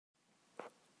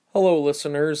Hello,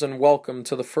 listeners, and welcome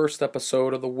to the first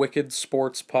episode of the Wicked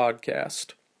Sports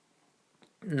Podcast.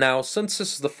 Now, since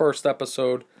this is the first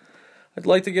episode, I'd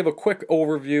like to give a quick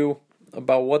overview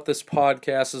about what this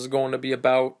podcast is going to be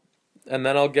about, and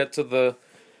then I'll get to the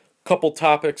couple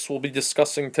topics we'll be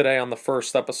discussing today on the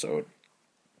first episode.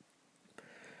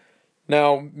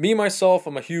 Now, myself,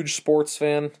 I'm a huge sports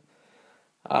fan.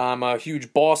 I'm a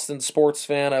huge Boston sports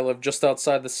fan. I live just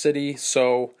outside the city,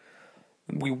 so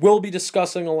we will be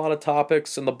discussing a lot of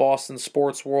topics in the Boston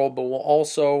sports world, but we'll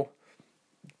also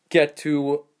get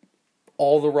to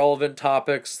all the relevant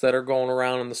topics that are going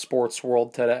around in the sports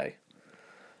world today.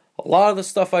 A lot of the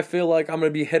stuff I feel like I'm going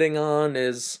to be hitting on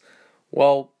is,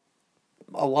 a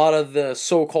lot of the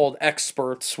so-called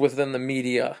experts within the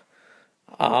media.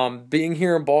 Being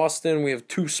here in Boston, we have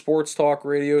 2 sports talk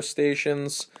radio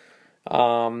stations. We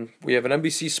have an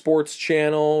NBC Sports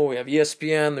channel, we have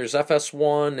ESPN, there's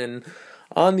FS1, and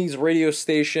on these radio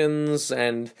stations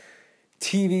and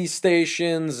TV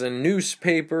stations and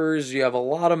newspapers, you have a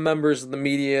lot of members of the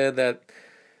media that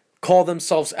call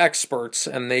themselves experts,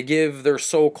 and they give their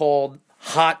so-called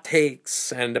hot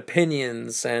takes and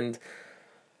opinions, and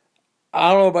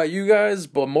I don't know about you guys,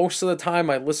 but most of the time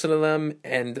I listen to them,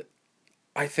 and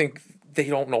I think they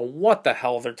don't know what the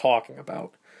hell they're talking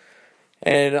about.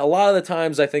 And a lot of the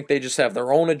times I think they just have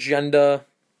their own agenda,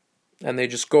 and they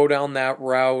just go down that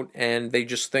route, and they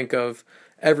just think of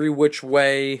every which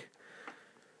way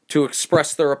to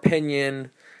express their opinion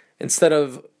instead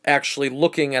of actually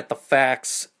looking at the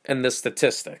facts and the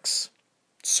statistics.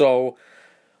 So,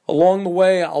 along the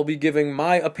way, I'll be giving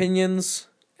my opinions,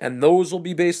 and those will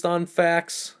be based on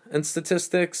facts and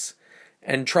statistics,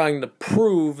 and trying to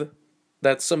prove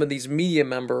that some of these media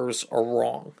members are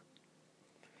wrong.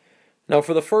 Now,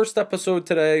 for the first episode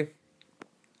today,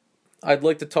 I'd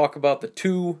like to talk about the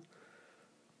 2,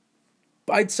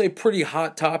 I'd say, pretty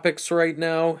hot topics right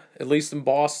now, at least in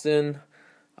Boston,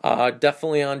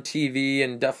 definitely on TV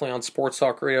and definitely on sports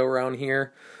talk radio around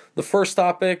here. The first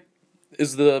topic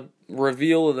is the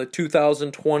reveal of the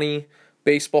 2020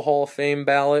 Baseball Hall of Fame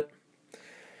ballot.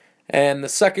 And the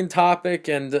second topic,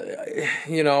 and,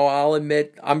 I'll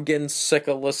admit I'm getting sick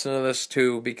of listening to this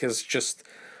too, because just,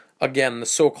 again, the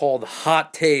so-called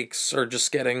hot takes are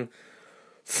just getting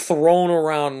thrown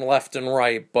around left and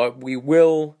right, but we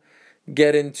will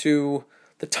get into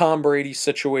the Tom Brady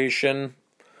situation,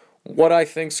 what I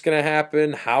think is going to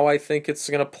happen, how I think it's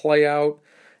going to play out,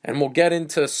 and we'll get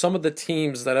into some of the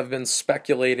teams that have been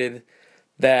speculated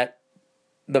that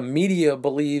the media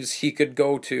believes he could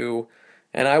go to,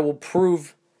 and I will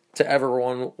prove to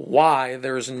everyone why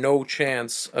there's no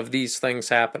chance of these things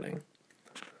happening.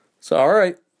 So, all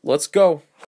right, let's go.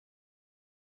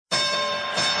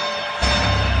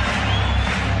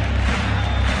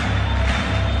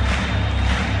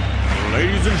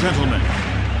 Ladies and gentlemen,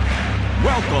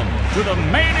 welcome to the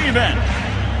main event.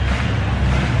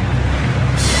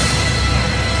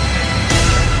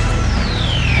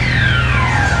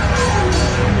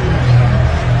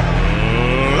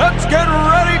 Let's get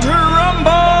ready to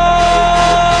rumble!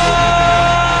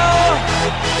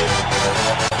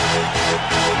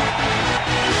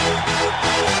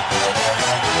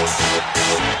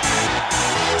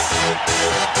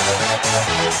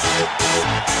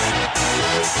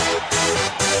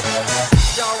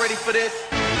 Y'all ready for this?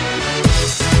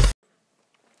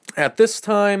 At this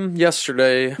time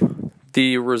yesterday,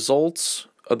 the results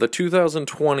of the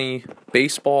 2020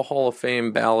 Baseball Hall of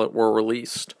Fame ballot were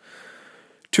released.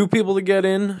 2 people to get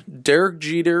in, Derek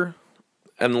Jeter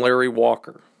and Larry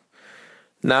Walker.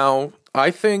 Now, I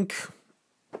think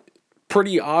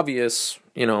pretty obvious,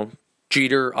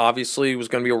 Jeter obviously was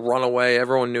going to be a runaway.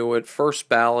 Everyone knew it. First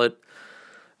ballot.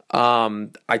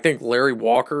 I think Larry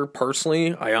Walker,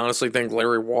 personally, I honestly think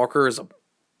Larry Walker is a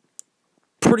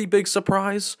pretty big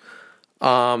surprise.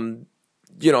 The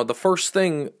first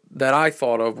thing that I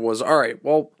thought of was, all right,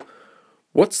 well,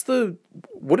 what is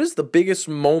the biggest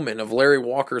moment of Larry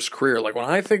Walker's career? Like, when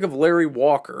I think of Larry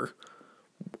Walker,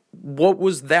 what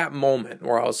was that moment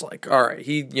where I was like, all right,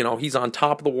 he's on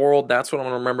top of the world. That's what I'm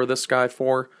going to remember this guy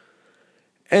for.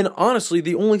 And honestly,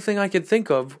 the only thing I could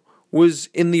think of was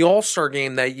in the All-Star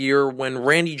game that year when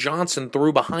Randy Johnson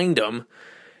threw behind him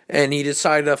and he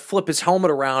decided to flip his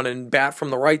helmet around and bat from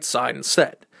the right side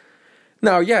instead.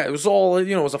 Now, yeah, it was all,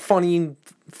 it was a funny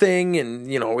thing,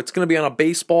 and, it's going to be on a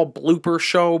baseball blooper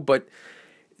show, but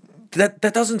that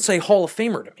doesn't say Hall of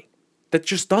Famer to me. That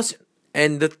just doesn't.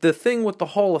 And the thing with the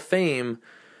Hall of Fame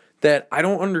that I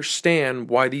don't understand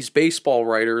why these baseball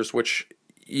writers, which,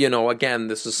 again,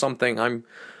 this is something I'm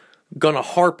going to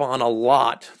harp on a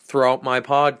lot throughout my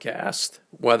podcast,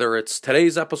 whether it's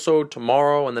today's episode,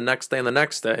 tomorrow, and the next day and the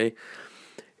next day,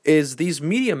 is these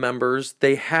media members,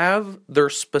 they have their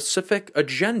specific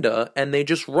agenda and they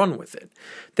just run with it.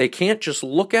 They can't just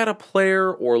look at a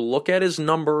player or look at his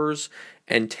numbers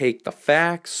and take the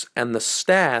facts and the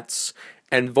stats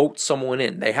and vote someone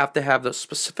in. They have to have the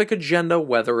specific agenda,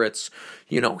 whether it's,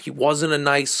 he wasn't a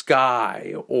nice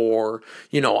guy, or,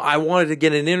 I wanted to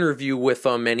get an interview with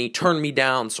him and he turned me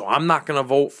down, so I'm not going to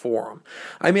vote for him.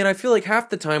 I mean, I feel like half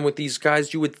the time with these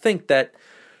guys, you would think that,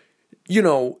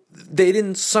 they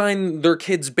didn't sign their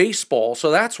kids baseball,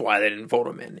 so that's why they didn't vote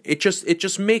him in. It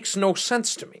just makes no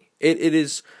sense to me.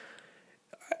 It's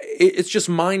just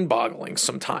mind-boggling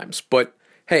sometimes, but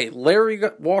hey, Larry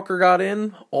Walker got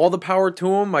in, all the power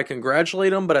to him, I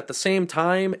congratulate him, but at the same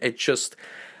time,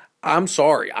 I'm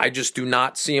sorry, I just do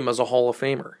not see him as a Hall of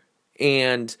Famer.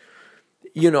 And,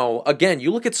 again,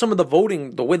 you look at some of the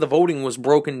voting, the way the voting was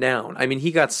broken down. I mean,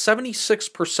 he got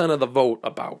 76% of the vote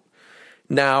about.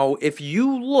 Now, if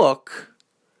you look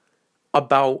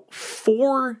about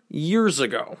 4 years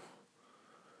ago,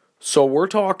 so we're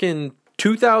talking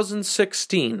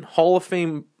 2016 Hall of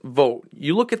Fame vote.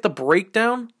 You look at the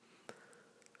breakdown,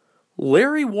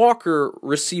 Larry Walker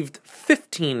received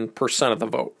 15% of the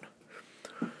vote.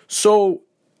 So,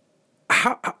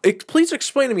 please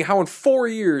explain to me how in 4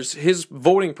 years his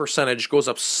voting percentage goes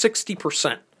up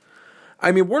 60%.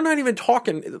 I mean, we're not even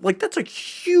talking, that's a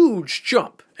huge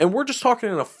jump. And we're just talking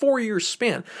in a 4-year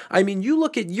span. I mean, you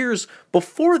look at years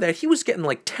before that, he was getting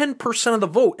 10% of the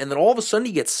vote, and then all of a sudden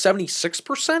he gets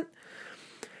 76%.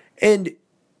 And,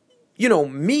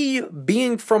 me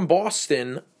being from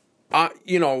Boston,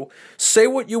 say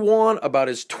what you want about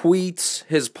his tweets,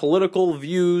 his political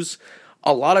views.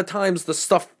 A lot of times the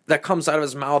stuff that comes out of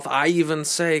his mouth, I even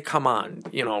say, come on,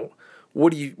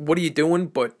 what are you doing?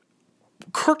 But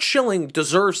Curt Schilling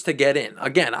deserves to get in.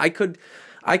 Again, I could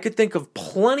think of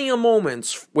plenty of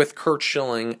moments with Curt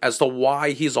Schilling as to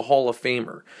why he's a Hall of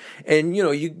Famer. And,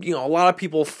 a lot of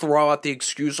people throw out the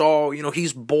excuse,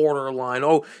 he's borderline.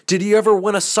 Oh, did he ever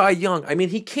win a Cy Young? I mean,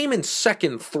 he came in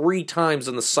second 3 times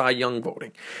in the Cy Young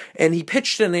voting. And he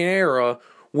pitched in an era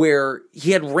where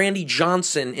he had Randy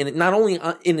Johnson not only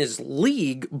in his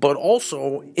league, but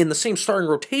also in the same starting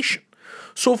rotation.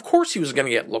 So, of course, he was going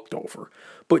to get looked over.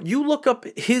 But you look up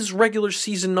his regular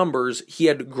season numbers, he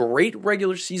had great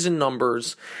regular season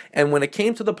numbers, and when it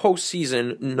came to the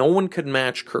postseason, no one could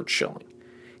match Curt Schilling.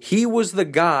 He was the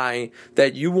guy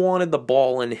that you wanted the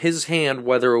ball in his hand,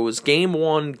 whether it was Game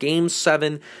 1, Game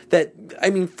 7,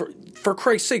 for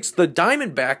Christ's sakes, the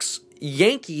Diamondbacks,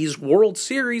 Yankees, World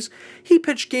Series, he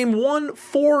pitched Game 1,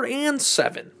 4, and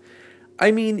 7.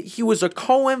 I mean, he was a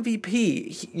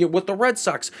co-MVP with the Red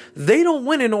Sox. They don't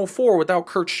win in 04 without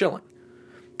Curt Schilling.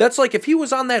 That's like if he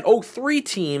was on that 03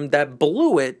 team that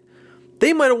blew it,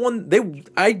 they might have won.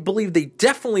 I believe they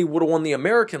definitely would have won the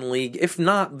American League, if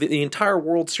not the entire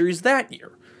World Series that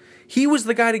year. He was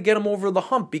the guy to get him over the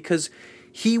hump because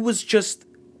he was just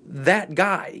that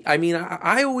guy. I mean,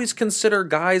 I always consider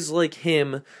guys like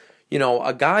him,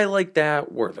 a guy like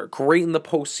that where they're great in the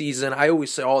postseason. I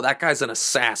always say, oh, that guy's an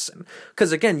assassin.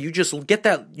 Because again, you just get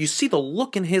that, you see the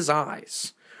look in his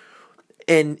eyes.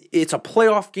 And it's a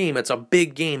playoff game, it's a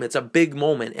big game, it's a big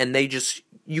moment, and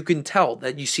you can tell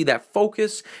that you see that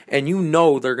focus, and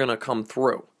they're going to come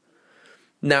through.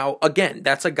 Now, again,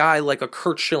 that's a guy like a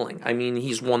Curt Schilling. I mean,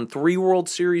 he's won 3 World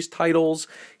Series titles,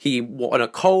 he won a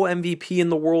co-MVP in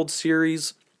the World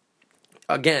Series.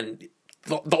 Again,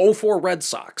 the 04 Red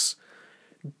Sox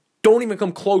don't even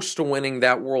come close to winning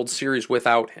that World Series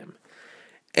without him.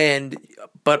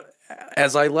 But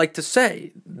as I like to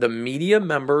say, the media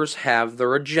members have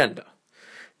their agenda.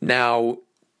 Now,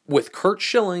 with Curt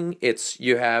Schilling,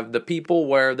 you have the people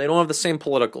where they don't have the same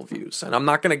political views. And I'm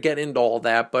not going to get into all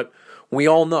that, but we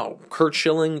all know Curt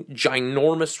Schilling,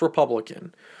 ginormous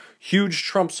Republican, huge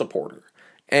Trump supporter.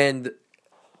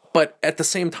 But at the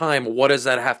same time, what does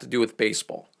that have to do with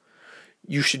baseball?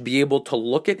 You should be able to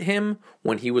look at him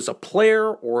when he was a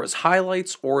player or his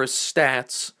highlights or his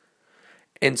stats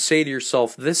and say to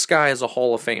yourself, this guy is a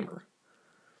Hall of Famer.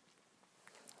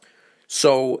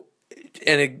 So,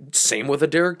 same with a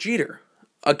Derek Jeter.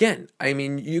 Again, I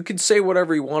mean, you could say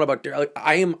whatever you want about Derek.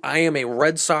 I am a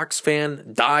Red Sox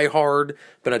fan, diehard.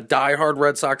 Been a diehard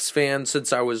Red Sox fan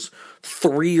since I was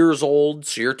 3 years old.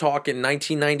 So you're talking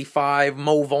 1995,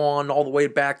 Mo Vaughn, all the way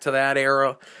back to that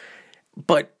era.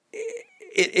 But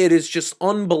it is just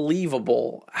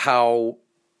unbelievable how,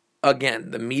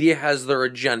 again, the media has their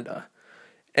agenda.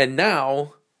 And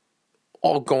now,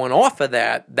 all going off of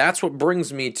that, that's what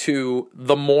brings me to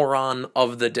the moron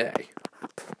of the day.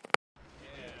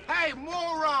 Hey,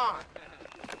 moron!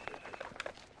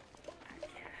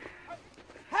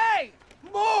 Hey,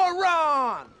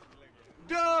 moron!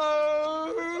 Dude!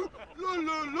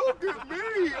 Look at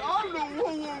me! I'm the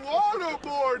one with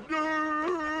waterboard,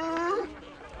 dude!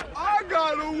 I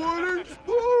got a wooden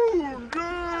spoon,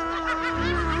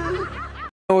 dude!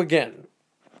 So again,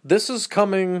 this is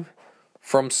coming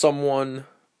from someone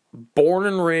born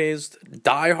and raised,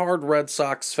 diehard Red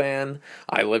Sox fan.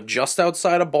 I live just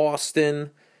outside of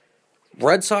Boston.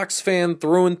 Red Sox fan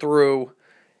through and through.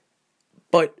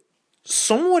 But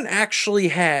someone actually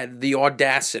had the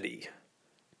audacity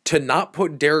to not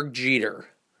put Derek Jeter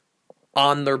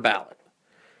on their ballot.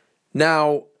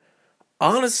 Now,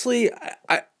 honestly,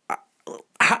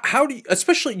 how do you,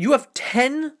 especially you have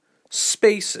 10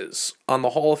 spaces on the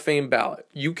Hall of Fame ballot.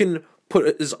 You can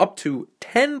put is up to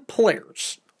 10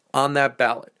 players on that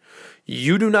ballot.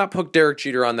 You do not put Derek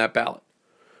Jeter on that ballot.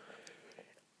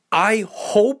 I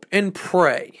hope and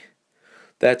pray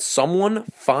that someone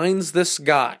finds this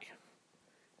guy.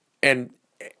 And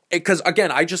because,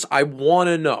 again, I want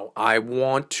to know. I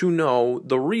want to know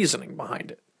the reasoning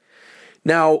behind it.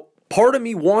 Now, part of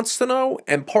me wants to know,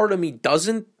 and part of me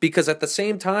doesn't, because at the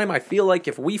same time, I feel like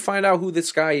if we find out who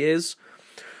this guy is,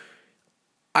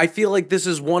 I feel like this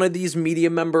is one of these media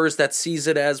members that sees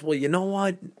it as, well, you know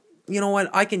what,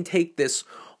 I can take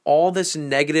all this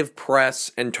negative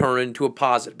press and turn it into a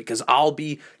positive, because I'll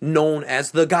be known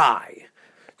as the guy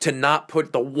to not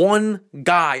put the one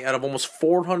guy out of almost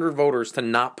 400 voters to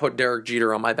not put Derek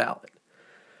Jeter on my ballot.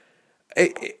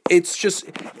 It's just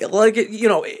like,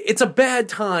 it's a bad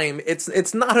time.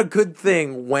 It's not a good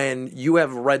thing when you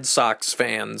have Red Sox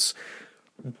fans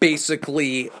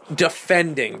basically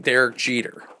defending Derek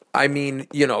Jeter. I mean,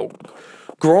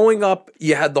 growing up,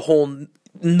 you had the whole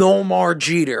Nomar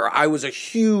Jeter. I was a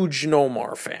huge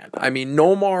Nomar fan. I mean,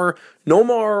 Nomar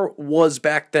was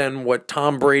back then what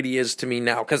Tom Brady is to me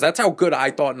now, because that's how good I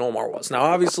thought Nomar was. Now,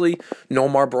 obviously,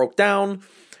 Nomar broke down.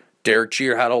 Derek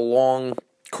Jeter had a long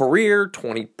career,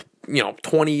 20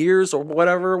 years or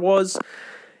whatever it was.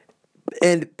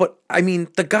 But I mean,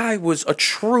 the guy was a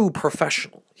true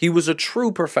professional. He was a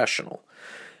true professional.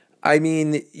 I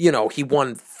mean, he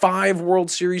won 5 World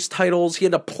Series titles. He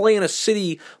had to play in a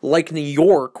city like New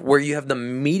York where you have the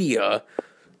media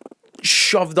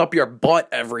shoved up your butt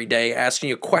every day, asking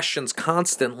you questions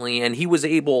constantly, and he was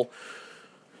able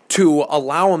to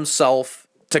allow himself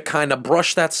to kind of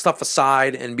brush that stuff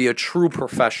aside and be a true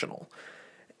professional.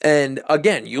 And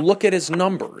again, you look at his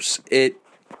numbers,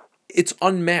 it's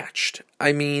unmatched.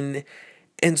 I mean,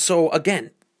 and so again,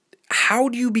 how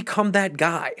do you become that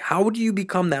guy? How do you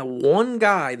become that one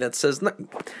guy that says,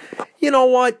 you know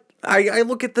what? I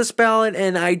look at this ballot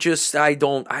and I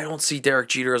don't see Derek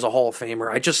Jeter as a Hall of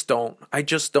Famer. I just don't.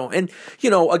 And,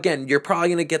 again, you're probably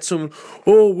going to get some,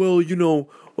 Joe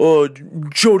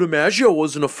DiMaggio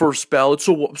wasn't a first ballot,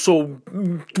 so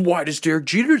why does Derek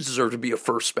Jeter deserve to be a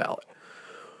first ballot?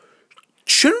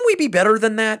 Shouldn't we be better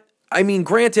than that? I mean,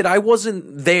 granted, I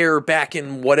wasn't there back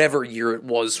in whatever year it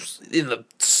was, in the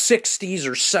 60s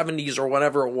or 70s or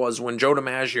whatever it was when Joe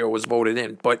DiMaggio was voted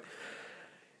in. But,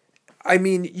 I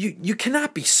mean, you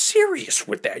cannot be serious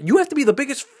with that. You have to be the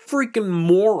biggest freaking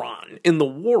moron in the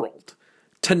world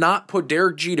to not put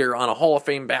Derek Jeter on a Hall of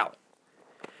Fame ballot.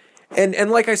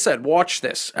 And like I said, watch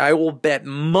this. I will bet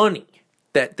money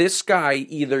that this guy,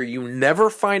 either you never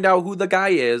find out who the guy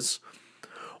is,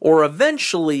 or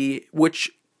eventually,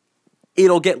 which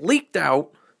it'll get leaked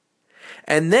out,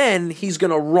 and then he's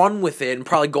going to run with it and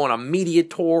probably go on a media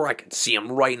tour. I could see him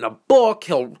writing a book.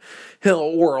 He'll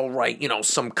write,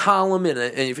 some column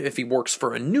if he works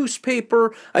for a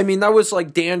newspaper. I mean, that was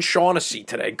like Dan Shaughnessy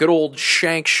today. Good old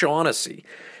Shank Shaughnessy.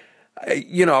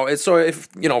 So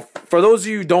for those of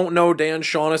you who don't know Dan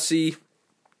Shaughnessy,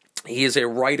 he is a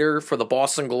writer for the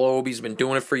Boston Globe. He's been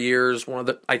doing it for years.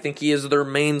 I think he is their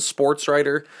main sports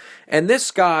writer. And this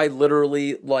guy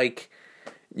literally,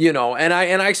 and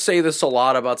I say this a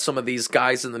lot about some of these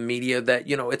guys in the media that,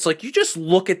 it's like you just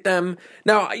look at them.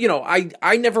 Now,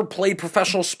 I never played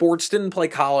professional sports, didn't play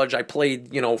college. I played,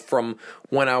 from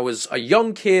when I was a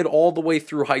young kid all the way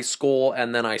through high school,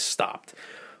 and then I stopped.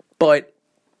 But,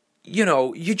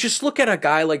 you just look at a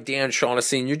guy like Dan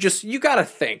Shaughnessy, and you got to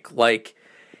think,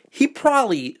 he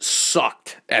probably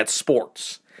sucked at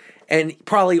sports. And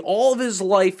probably all of his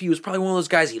life, he was probably one of those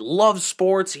guys, he loved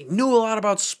sports, he knew a lot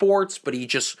about sports, but he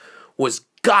just was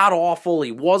god-awful,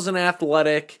 he wasn't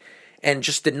athletic, and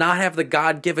just did not have the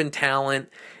God-given talent.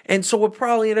 And so what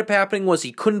probably ended up happening was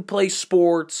he couldn't play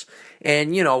sports,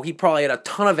 and, he probably had a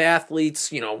ton of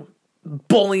athletes,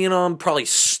 bullying them, probably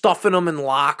stuffing them in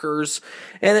lockers,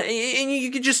 and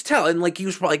you could just tell. And like he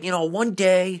was probably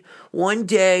like, one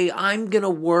day I'm gonna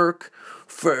work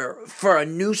for a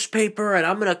newspaper, and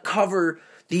I'm gonna cover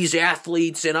these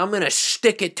athletes, and I'm gonna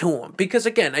stick it to them. Because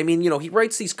again, I mean, he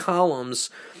writes these columns,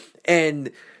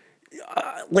 and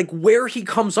like where he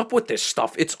comes up with this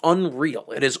stuff, it's unreal.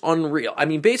 It is unreal. I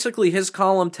mean, basically his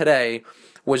column today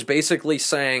was basically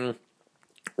saying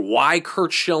why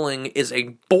Curt Schilling is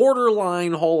a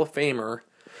borderline Hall of Famer,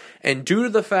 and due to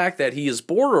the fact that he is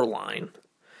borderline,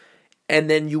 and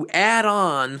then you add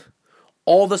on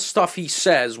all the stuff he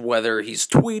says, whether he's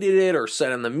tweeted it or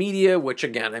said in the media, which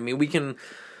again, I mean, we can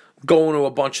go into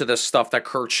a bunch of this stuff that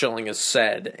Curt Schilling has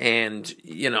said, and,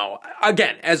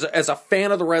 again, as a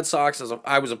fan of the Red Sox,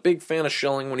 I was a big fan of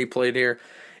Schilling when he played here,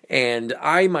 and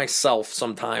I myself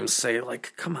sometimes say,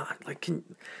 like, come on, like,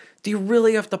 do you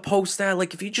really have to post that?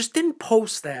 Like, if you just didn't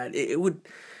post that,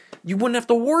 you wouldn't have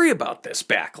to worry about this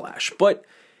backlash. But,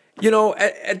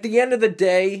 at the end of the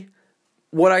day,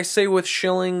 what I say with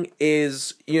Schilling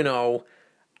is,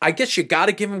 I guess you got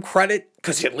to give him credit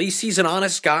because at least he's an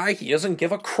honest guy. He doesn't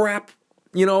give a crap,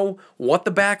 what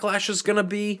the backlash is going to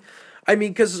be. I mean,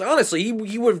 because honestly,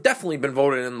 he would have definitely been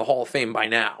voted in the Hall of Fame by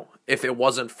now if it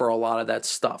wasn't for a lot of that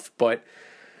stuff. But,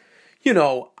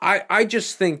 I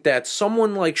just think that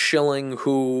someone like Schilling,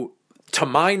 who, to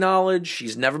my knowledge,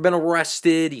 he's never been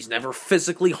arrested, he's never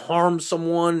physically harmed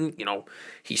someone,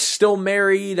 he's still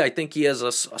married, I think he has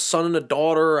a son and a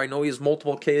daughter, I know he has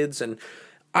multiple kids, and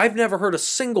I've never heard a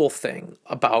single thing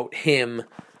about him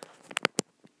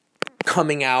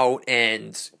coming out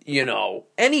and,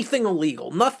 anything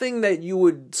illegal. Nothing that you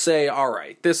would say, all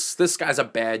right, this guy's a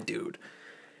bad dude.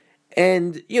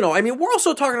 And, I mean, we're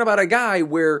also talking about a guy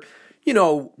where,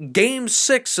 Game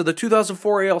 6 of the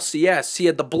 2004 ALCS, he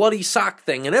had the bloody sock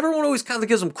thing, and everyone always kind of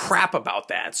gives him crap about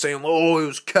that, saying, oh, it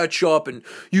was catch up, and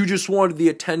you just wanted the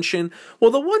attention.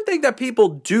 Well, the one thing that people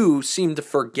do seem to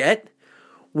forget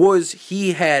was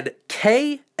he had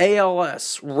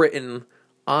KALS written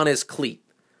on his cleat.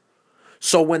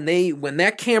 So when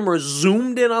that camera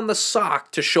zoomed in on the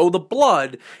sock to show the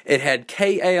blood, it had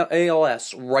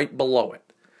KALS right below it.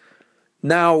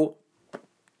 Now,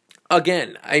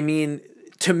 again, I mean,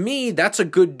 to me, that's a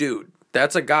good dude.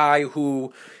 That's a guy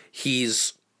who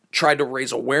he's tried to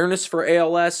raise awareness for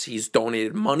ALS. He's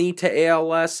donated money to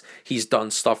ALS. He's done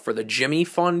stuff for the Jimmy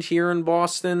Fund here in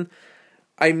Boston.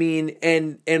 I mean,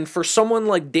 and for someone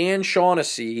like Dan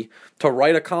Shaughnessy to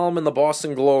write a column in the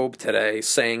Boston Globe today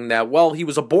saying that, well, he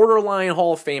was a borderline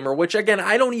Hall of Famer, which, again,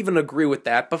 I don't even agree with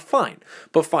that, but fine.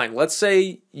 Let's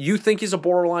say you think he's a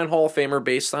borderline Hall of Famer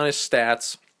based on his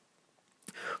stats,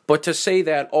 but to say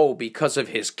that, oh, because of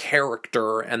his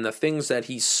character and the things that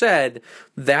he said,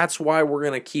 that's why we're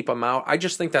going to keep him out, I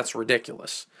just think that's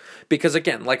ridiculous. Because,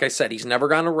 again, like I said, he's never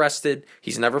gotten arrested,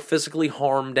 he's never physically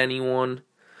harmed anyone.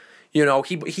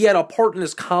 He had a part in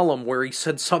his column where he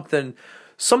said something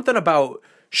about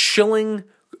Schilling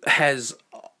has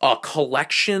a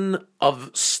collection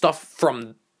of stuff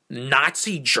from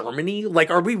Nazi Germany. Like,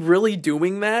 are we really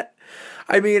doing that?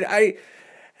 I mean,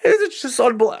 it's just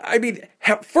unbelievable. I mean,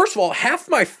 first of all, half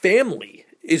my family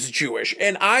is Jewish,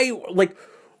 and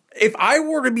if I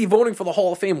were to be voting for the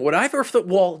Hall of Fame, would I ever thought,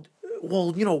 well,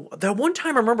 that one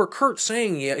time I remember Curt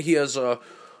saying he has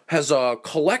a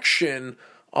collection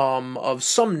of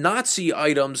some Nazi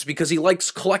items because he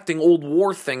likes collecting old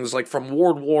war things like from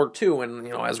World War II, and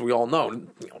as we all know,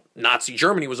 Nazi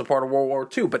Germany was a part of World War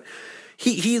II, but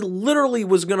he literally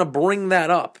was going to bring that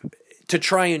up to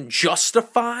try and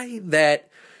justify that,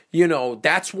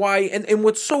 that's why, and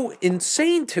what's so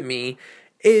insane to me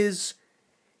is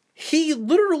he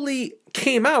literally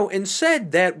came out and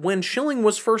said that when Schilling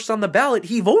was first on the ballot,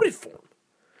 he voted for him.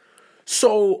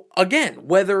 So, again,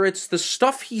 whether it's the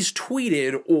stuff he's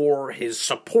tweeted or his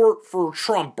support for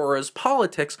Trump or his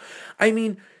politics, I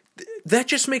mean, that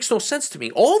just makes no sense to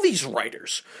me. All these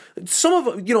writers, some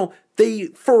of them, they,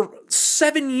 for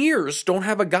 7 years, don't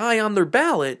have a guy on their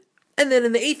ballot, and then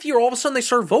in the 8th year, all of a sudden, they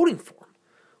start voting for him.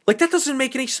 Like, that doesn't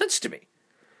make any sense to me.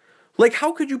 Like,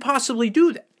 how could you possibly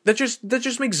do that? That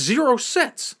just makes zero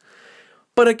sense.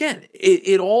 But again,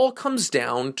 it all comes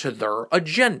down to their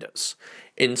agendas.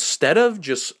 Instead of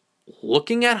just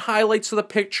looking at highlights of the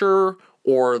picture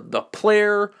or the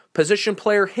player, position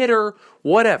player, hitter,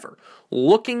 whatever,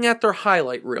 looking at their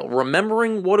highlight reel,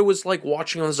 remembering what it was like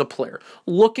watching them as a player,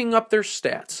 looking up their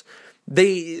stats,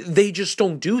 they just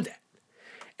don't do that.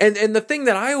 And the thing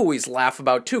that I always laugh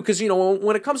about too, because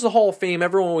when it comes to the Hall of Fame,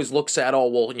 everyone always looks at,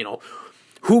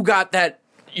 who got that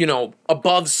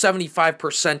above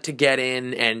 75% to get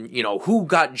in, and, who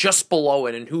got just below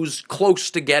it and who's close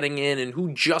to getting in and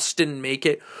who just didn't make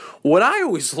it. What I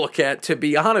always look at, to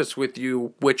be honest with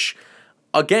you, which,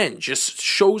 again, just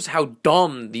shows how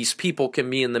dumb these people can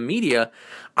be in the media,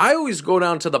 I always go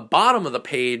down to the bottom of the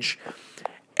page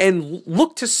and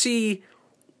look to see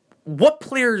what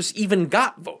players even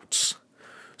got votes.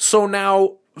 So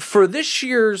now, for this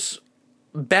year's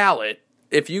ballot,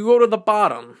 if you go to the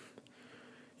bottom,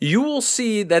 you will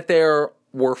see that there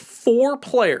were 4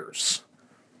 players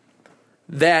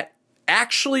that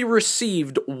actually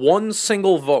received one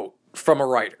single vote from a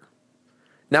writer.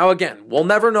 Now again, we'll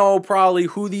never know probably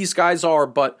who these guys are,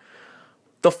 but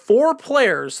the 4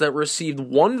 players that received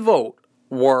one vote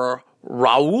were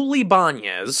Raul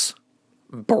Ibanez,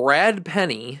 Brad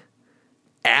Penny,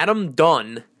 Adam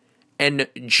Dunn, and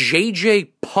JJ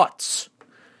Putz.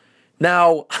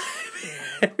 Now,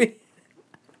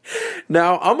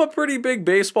 Now, I'm a pretty big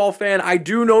baseball fan. I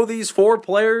do know these 4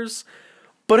 players,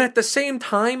 but at the same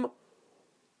time,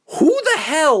 who the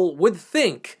hell would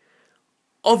think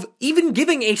of even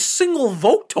giving a single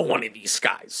vote to one of these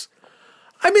guys?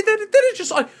 I mean, that is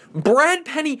just like Brad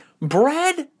Penny.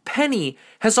 Brad Penny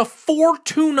has a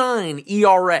 4.29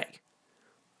 ERA.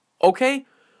 Okay?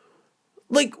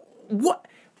 Like, what?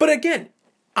 But again,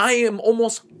 I am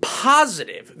almost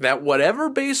positive that whatever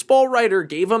baseball writer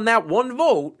gave him that one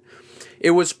vote,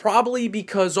 it was probably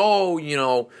because,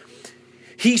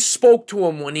 he spoke to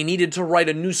him when he needed to write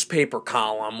a newspaper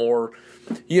column, or,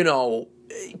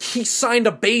 he signed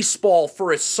a baseball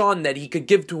for his son that he could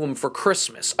give to him for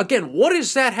Christmas. Again, what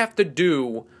does that have to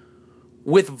do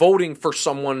with voting for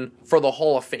someone for the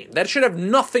Hall of Fame? That should have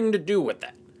nothing to do with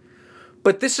that.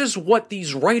 But this is what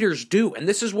these writers do, and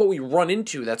this is what we run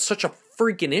into. That's such a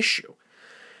freaking issue.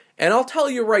 And I'll tell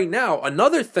you right now,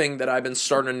 another thing that I've been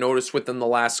starting to notice within the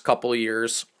last couple of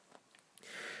years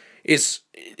is,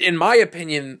 in my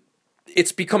opinion,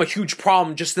 it's become a huge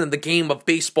problem just in the game of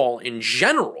baseball in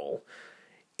general,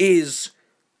 is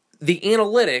the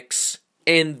analytics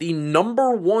and the number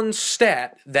one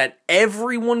stat that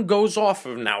everyone goes off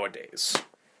of nowadays.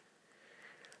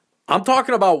 I'm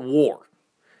talking about WAR.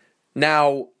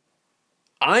 Now,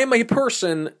 I'm a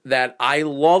person that I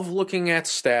love looking at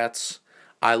stats.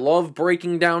 I love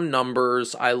breaking down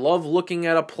numbers. I love looking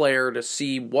at a player to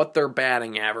see what their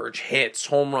batting average, hits,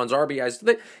 home runs, RBIs,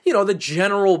 the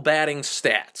general batting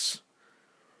stats.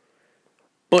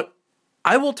 But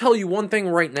I will tell you one thing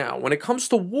right now. When it comes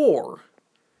to WAR,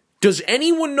 does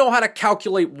anyone know how to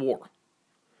calculate WAR?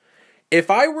 If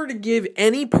I were to give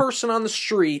any person on the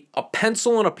street a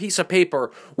pencil and a piece of paper,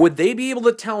 would they be able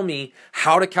to tell me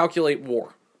how to calculate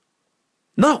WAR?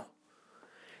 No.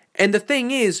 And the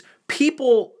thing is,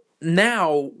 people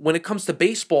now, when it comes to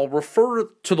baseball, refer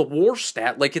to the WAR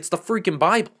stat like it's the freaking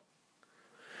Bible.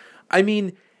 I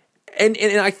mean, and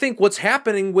I think what's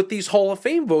happening with these Hall of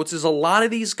Fame votes is a lot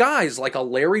of these guys, like a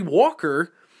Larry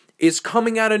Walker, is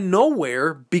coming out of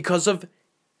nowhere because of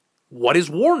what his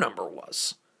WAR number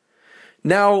was.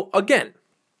 Now, again,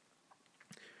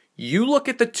 you look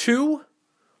at the 2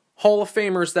 Hall of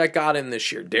Famers that got in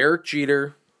this year, Derek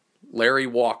Jeter, Larry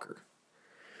Walker.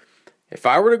 If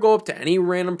I were to go up to any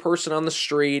random person on the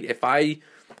street, if I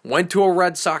went to a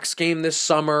Red Sox game this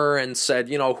summer and said,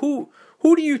 who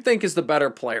do you think is the better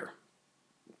player?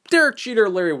 Derek Jeter or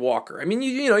Larry Walker? I mean,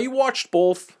 you watched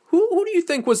both. Who do you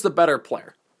think was the better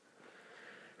player?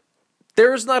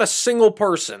 There's not a single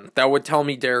person that would tell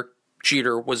me Derek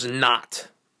Jeter was not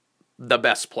the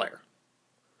best player.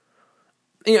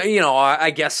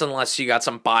 I guess unless you got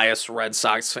some biased Red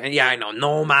Sox fan. Yeah, I know.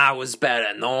 Nomar was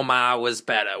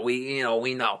better. We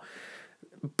know.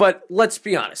 But let's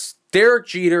be honest. Derek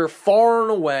Jeter, far and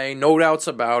away, no doubts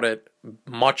about it,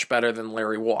 much better than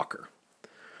Larry Walker.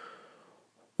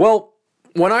 Well,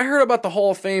 when I heard about the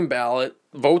Hall of Fame ballot,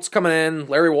 votes coming in,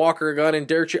 Larry Walker got in,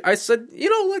 Derek Jeter, I said,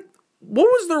 what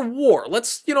was their WAR?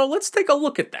 Let's take a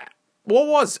look at that. What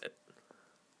was it?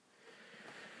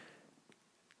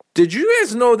 Did you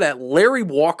guys know that Larry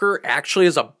Walker actually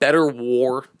has a better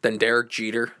WAR than Derek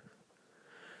Jeter?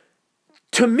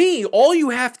 To me, all you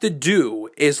have to do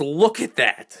is look at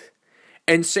that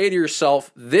and say to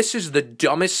yourself, this is the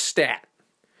dumbest stat.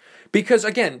 Because,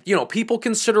 again, people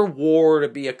consider WAR to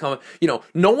be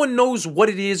no one knows what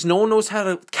it is, no one knows how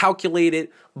to calculate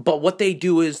it, but what they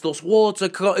do is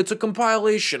it's a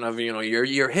compilation of,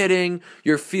 your hitting,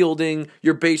 your fielding,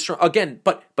 your base run. Again,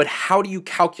 but how do you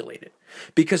calculate it?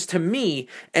 Because to me,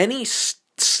 any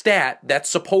stat that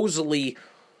supposedly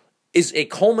is a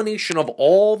culmination of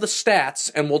all the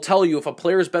stats and will tell you if a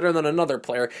player is better than another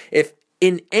player, if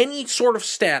in any sort of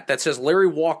stat that says Larry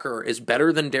Walker is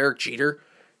better than Derek Jeter,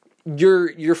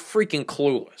 you're freaking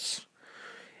clueless.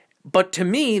 But to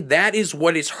me, that is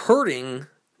what is hurting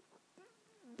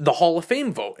the Hall of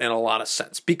Fame vote in a lot of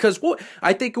sense. Because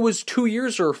I think it was 2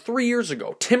 years or 3 years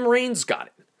ago, Tim Raines got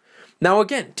it. Now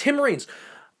again, Tim Raines,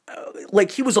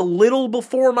 he was a little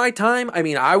before my time. I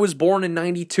mean, I was born in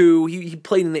 92. He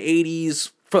played in the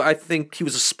 80s. I think he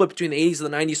was a split between the 80s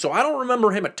and the 90s. So I don't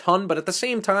remember him a ton. But at the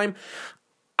same time,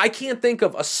 I can't think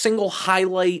of a single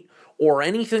highlight or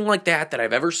anything like that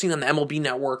I've ever seen on the MLB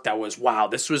Network that was, wow,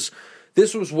 this was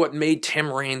what made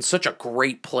Tim Raines such a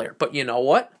great player. But you know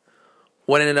what?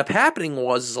 What ended up happening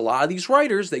was a lot of these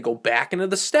writers, they go back into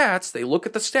the stats, they look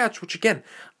at the stats, which again,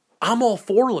 I'm all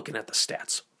for looking at the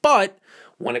stats. But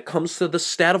when it comes to the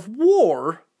stat of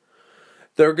WAR,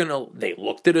 they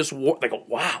looked at his WAR, they go,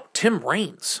 wow, Tim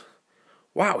Raines.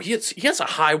 Wow, he has a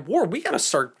high WAR. We got to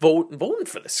start voting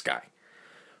for this guy.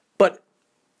 But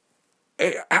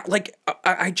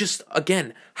I just,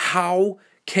 again, how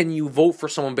can you vote for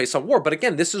someone based on WAR? But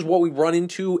again, this is what we run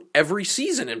into every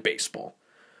season in baseball.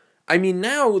 I mean,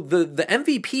 now the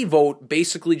MVP vote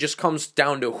basically just comes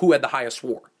down to who had the highest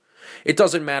WAR. It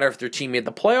doesn't matter if their team made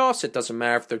the playoffs. It doesn't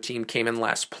matter if their team came in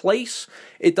last place.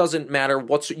 It doesn't matter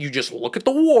you just look at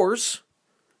the WARs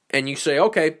and you say,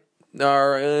 okay,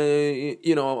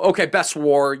 best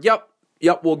WAR. Yep,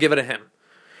 we'll give it to him.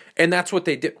 And that's what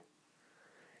they do.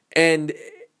 And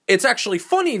it's actually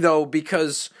funny though,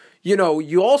 because,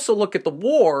 you also look at the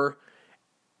WAR,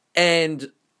 and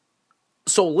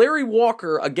so Larry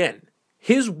Walker, again,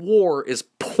 his WAR is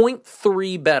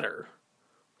 0.3 better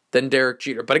than Derek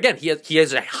Jeter. But again, he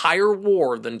has a higher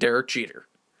WAR than Derek Jeter.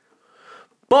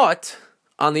 But,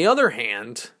 on the other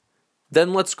hand,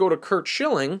 then let's go to Curt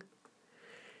Schilling.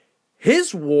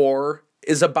 His WAR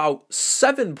is about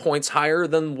 7 points higher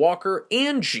than Walker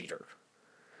and Jeter.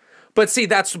 But see,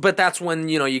 that's when,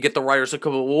 you get the writers that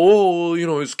go,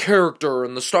 his character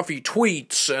and the stuff he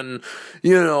tweets, and,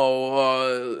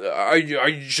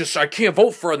 I can't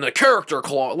vote for the character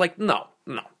clause. Like, no.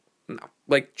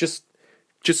 Like, just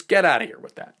get out of here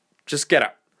with that. Just get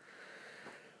out.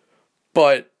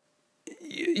 But,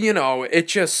 it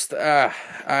just,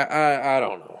 I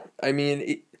don't know. I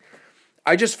mean,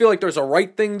 I just feel like there's a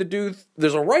right thing to do,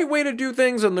 there's a right way to do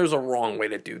things, and there's a wrong way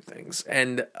to do things.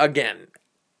 And, again,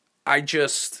 I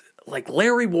just, like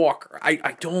Larry Walker,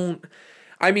 I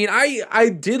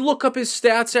did look up his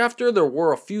stats after. There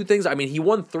were a few things. I mean, he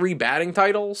won 3 batting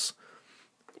titles,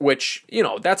 which,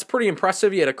 that's pretty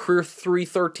impressive. He had a career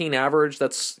 .313 average.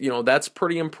 That's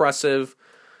pretty impressive.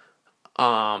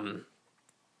 7-time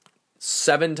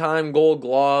Gold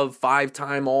Glove,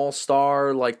 5-time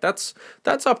All-Star. Like, that's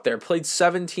up there. Played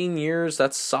 17 years.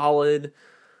 That's solid.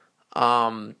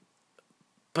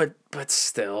 But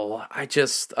still, I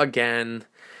just, again,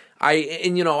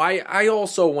 I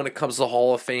also, when it comes to the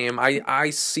Hall of Fame, I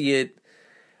see it,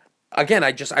 again,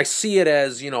 I see it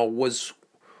as,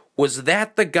 was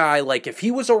that the guy, like, if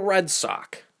he was a Red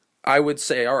Sox, I would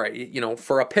say, all right,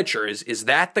 for a pitcher, is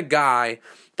that the guy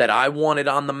that I wanted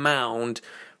on the mound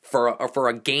for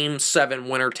a Game 7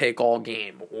 winner-take-all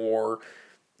game? Or,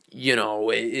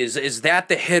 is that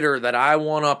the hitter that I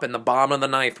want up in the bottom of the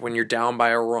ninth when you're down by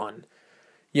a run?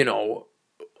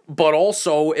 But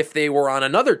also if they were on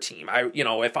another team,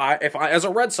 if I as a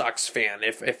Red Sox fan,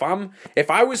 if I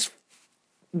was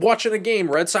watching a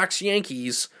game, Red Sox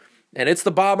Yankees, and it's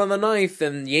the bottom of the ninth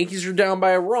and the Yankees are down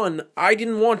by a run, I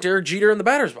didn't want Derek Jeter in the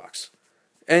batter's box.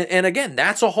 And again,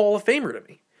 that's a Hall of Famer to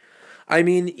me. I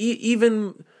mean,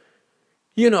 even,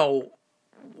 it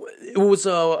was,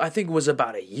 I think it was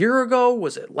about a year ago.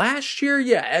 Was it last year?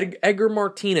 Yeah, Edgar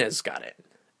Martinez got it.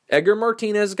 Edgar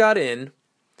Martinez got in.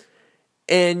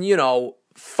 And,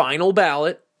 final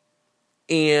ballot.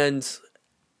 And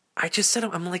I just said,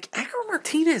 I'm like, Edgar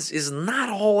Martinez is not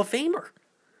a Hall of Famer.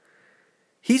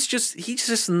 He's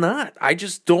just not. I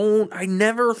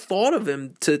never thought of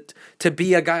him to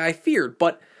be a guy I feared.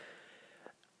 But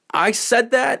I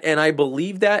said that, and I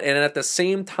believe that. And at the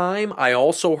same time, I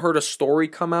also heard a story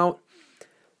come out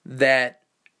that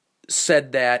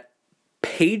said that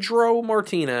Pedro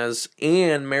Martinez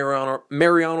and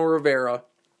Mariano Rivera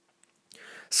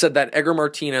said that Edgar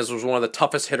Martinez was one of the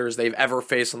toughest hitters they've ever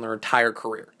faced in their entire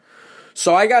career.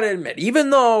 So I got to admit, even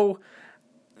though,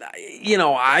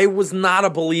 I was not a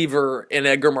believer in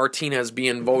Edgar Martinez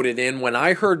being voted in, when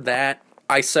I heard that,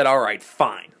 I said, all right,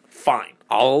 fine,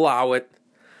 I'll allow it.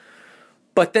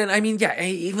 But then,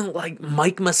 even like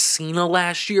Mike Mussina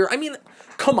last year,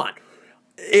 come on.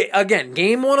 Again,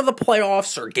 game 1 of the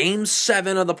playoffs or game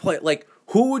 7 of the like,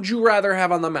 who would you rather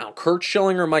have on the mound, Curt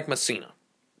Schilling or Mike Mussina?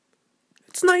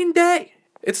 It's night and day.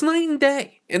 It's night and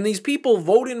day. And these people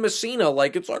vote in Messina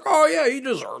like it's like, oh yeah, he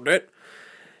deserved it.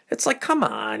 It's like, come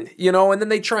on, and then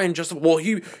they try and just, well,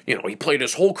 he played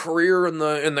his whole career in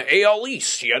the AL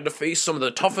East. He had to face some of the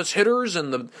toughest hitters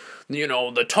and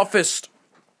the toughest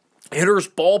hitters'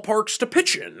 ballparks to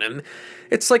pitch in. And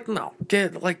it's like, no,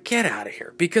 get out of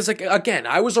here. Because, again,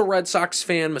 I was a Red Sox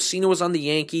fan. Messina was on the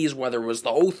Yankees, whether it was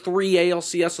the 03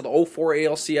 ALCS or the 04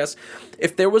 ALCS.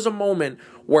 If there was a moment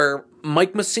where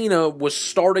Mike Messina was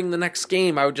starting the next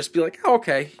game, I would just be like, oh,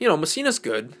 okay, Messina's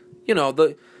good. You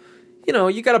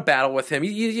got to battle with him.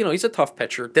 He's a tough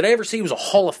pitcher. Did I ever say he was a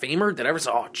Hall of Famer? Did I ever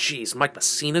say, oh, geez, Mike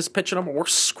Messina's pitching him? We're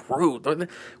screwed.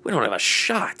 We don't have a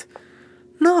shot.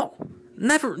 No,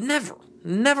 never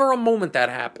a moment that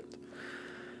happened.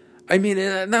 I mean,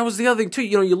 and that was the other thing, too.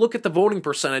 You look at the voting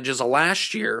percentages of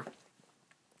last year,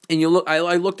 and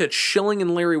I looked at Schilling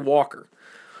and Larry Walker.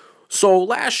 So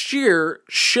last year,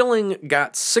 Schilling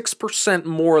got 6%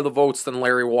 more of the votes than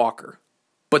Larry Walker.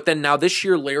 But then now this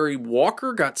year, Larry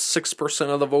Walker got 6%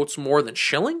 of the votes more than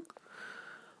Schilling?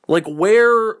 Like,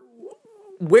 where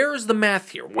is the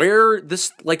math here?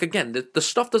 Again, the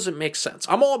stuff doesn't make sense.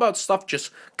 I'm all about stuff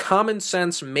just common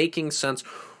sense, making sense.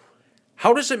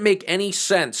 How does it make any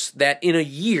sense that in a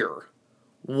year,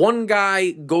 one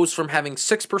guy goes from having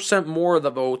 6% more of the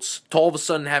votes to all of a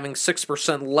sudden having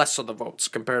 6% less of the votes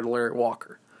compared to Larry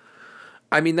Walker?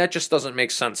 I mean, that just doesn't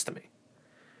make sense to me.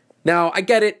 Now, I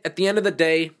get it. At the end of the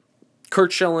day,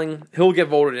 Curt Schilling, he'll get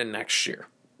voted in next year.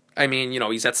 I mean,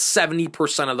 he's at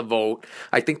 70% of the vote.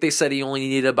 I think they said he only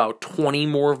needed about 20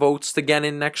 more votes to get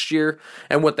in next year.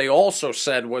 And what they also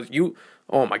said was,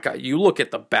 oh my God, you look at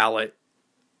the ballot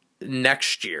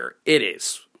next year, it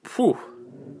is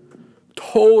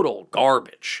total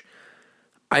garbage.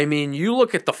 I mean, you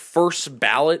look at the first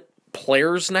ballot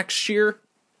players next year,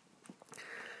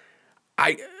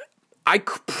 I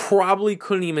probably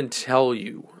couldn't even tell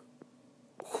you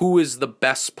who is the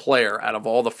best player out of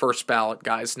all the first ballot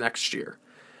guys next year.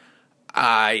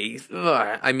 I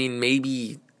mean,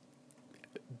 maybe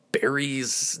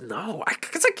Barry's, no,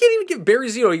 because I can't even give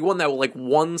Barry's, he won that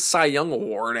one Cy Young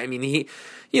award. I mean, he,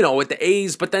 with the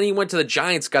A's, but then he went to the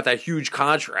Giants, got that huge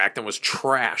contract, and was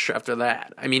trash after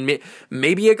that. I mean,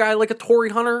 maybe a guy like a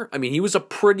Torrey Hunter. I mean, he was a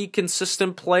pretty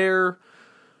consistent player,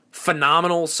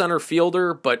 phenomenal center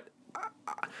fielder, but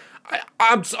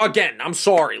I'm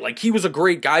sorry. Like, he was a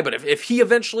great guy, but if he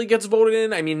eventually gets voted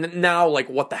in, I mean, now,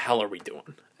 what the hell are we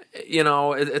doing?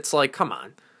 It's like, come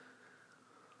on.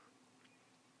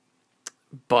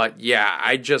 But,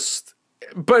 yeah,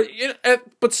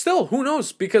 but still, who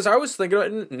knows? Because I was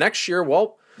thinking next year,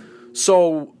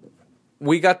 so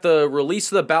we got the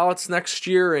release of the ballots next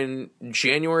year in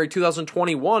January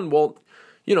 2021. Well,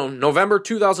 November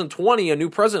 2020, a new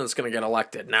president's going to get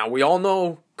elected. Now, we all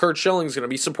know Curt Schilling's going to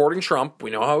be supporting Trump. We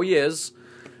know how he is.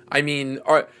 I mean,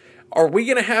 are we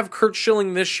going to have Curt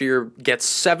Schilling this year get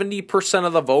 70%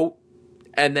 of the vote,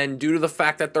 and then due to the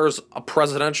fact that there's a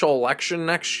presidential election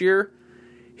next year,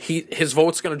 his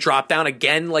vote's going to drop down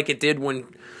again like it did when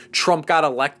Trump got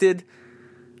elected?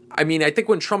 I mean, I think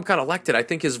when Trump got elected, I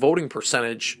think his voting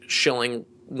percentage, Schilling,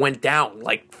 went down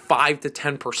 5 to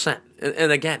 10%.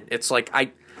 And again, it's like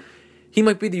he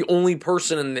might be the only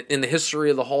person in the history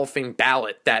of the Hall of Fame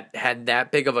ballot that had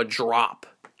that big of a drop,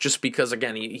 just because,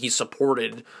 again, he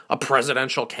supported a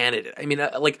presidential candidate. I mean,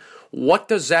 what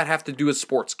does that have to do with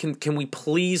sports? Can we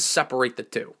please separate the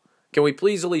two? Can we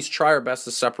please at least try our best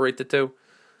to separate the two?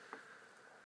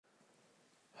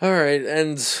 All right,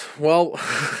 and, well,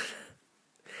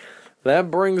 that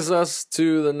brings us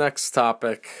to the next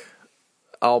topic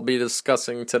I'll be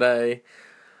discussing today.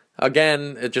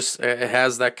 Again, it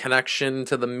has that connection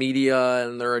to the media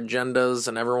and their agendas,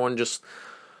 and everyone just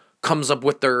comes up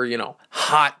with their,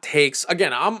 hot takes.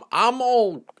 Again,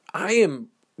 I am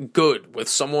good with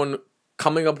someone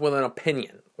coming up with an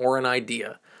opinion or an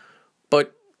idea,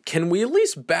 but can we at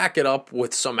least back it up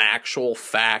with some actual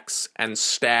facts and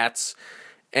stats?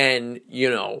 And,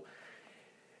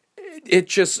 it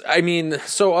just, I mean,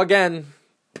 so again,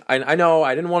 I know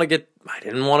I didn't want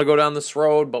to go down this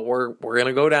road, but we're going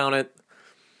to go down it.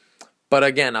 But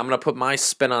again, I'm going to put my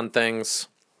spin on things.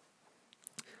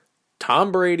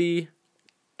 Tom Brady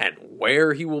and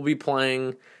where he will be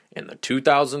playing in the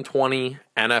 2020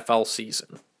 NFL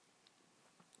season.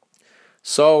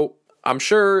 So, I'm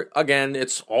sure, again,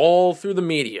 it's all through the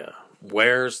media.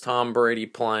 Where's Tom Brady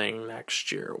playing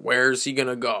next year? Where's he going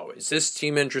to go? Is this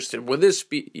team interested? Would this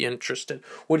be interested?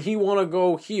 Would he want to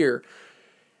go here?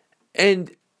 And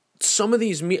some of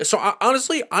these... So,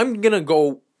 honestly, I'm going to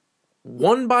go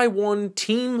one by one,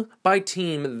 team by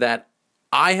team that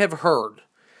I have heard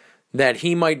that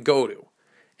he might go to.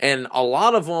 And a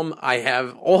lot of them, I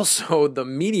have also the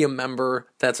media member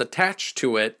that's attached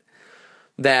to it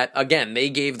that, again, they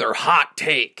gave their hot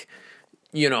take,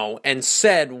 and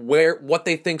said what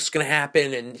they think's going to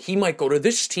happen, and he might go to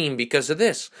this team because of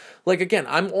this. Like, again,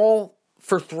 I'm all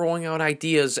for throwing out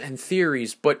ideas and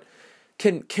theories, but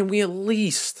can we at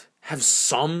least have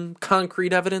some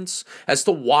concrete evidence as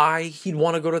to why he'd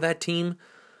want to go to that team?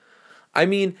 I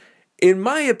mean, in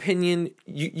my opinion,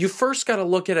 you first got to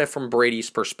look at it from Brady's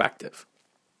perspective.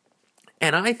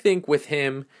 And I think with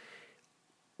him,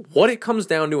 what it comes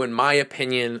down to, in my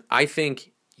opinion, I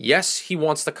think, yes, he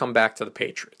wants to come back to the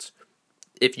Patriots.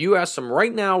 If you ask him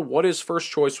right now what his first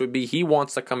choice would be, he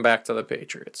wants to come back to the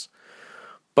Patriots.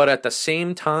 But at the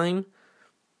same time,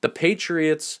 the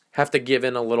Patriots have to give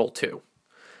in a little too.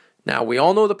 Now, we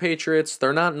all know the Patriots,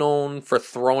 they're not known for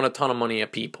throwing a ton of money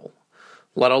at people,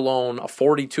 let alone a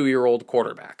 42-year-old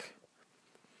quarterback.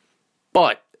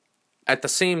 But at the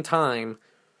same time,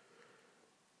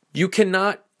 you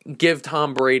cannot give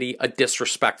Tom Brady a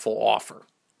disrespectful offer.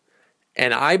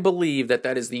 And I believe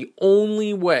that is the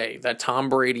only way that Tom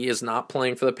Brady is not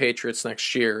playing for the Patriots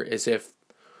next year, is if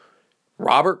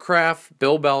Robert Kraft,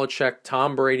 Bill Belichick,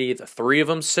 Tom Brady, the three of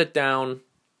them sit down,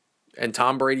 and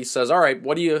Tom Brady says, all right,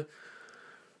 what are you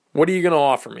going to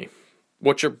offer me?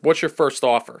 What's your first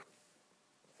offer?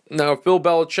 Now, if Bill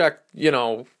Belichick,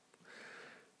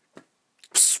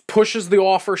 pushes the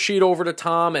offer sheet over to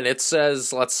Tom and it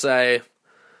says, let's say,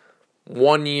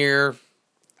 1 year,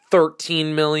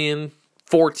 $13 million,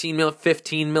 $14 million,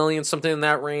 $15 million, something in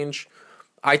that range,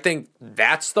 I think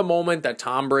that's the moment that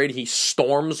Tom Brady, he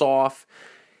storms off.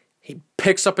 He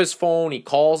picks up his phone, he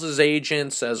calls his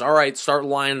agent, says, all right, start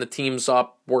lining the teams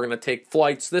up. We're going to take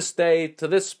flights this day to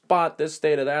this spot, this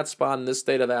day to that spot, and this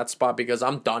day to that spot because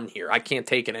I'm done here. I can't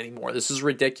take it anymore. This is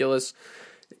ridiculous.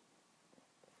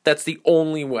 That's the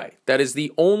only way. That is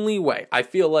the only way. I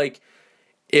feel like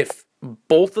if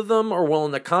both of them are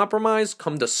willing to compromise,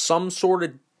 come to some sort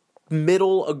of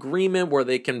middle agreement where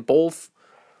they can both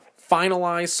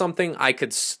finalize something, I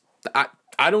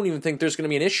don't even think there's going to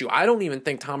be an issue. I don't even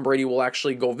think Tom Brady will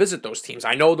actually go visit those teams.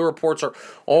 I know the reports are,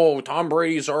 Tom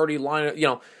Brady's already lined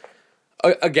up.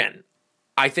 Again,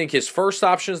 I think his first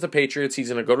option is the Patriots. He's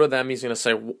going to go to them. He's going to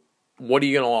say, what are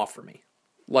you going to offer me?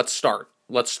 Let's start.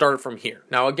 Let's start from here.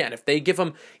 Now, again, if they give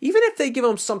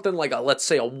him something like let's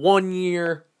say a 1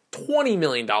 year, $20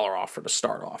 million offer to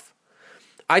start off,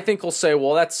 I think he'll say,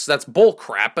 well, that's bull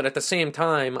crap. But at the same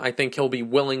time, I think he'll be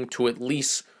willing to at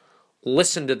least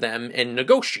listen to them and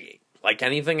negotiate like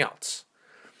anything else.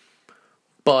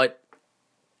 But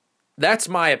that's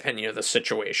my opinion of the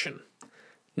situation.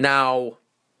 Now,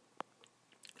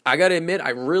 I got to admit, I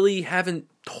really haven't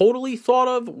totally thought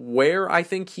of where I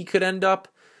think he could end up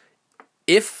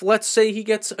if, let's say, he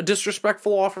gets a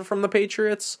disrespectful offer from the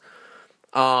Patriots.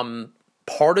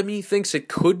 Part of me thinks it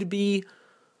could be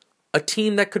a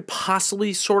team that could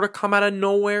possibly sort of come out of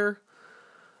nowhere.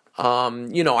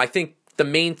 I think the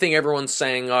main thing everyone's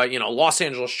saying, Los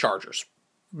Angeles Chargers,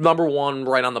 number one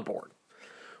right on the board.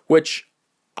 Which,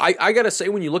 I got to say,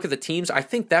 when you look at the teams, I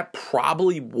think that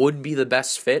probably would be the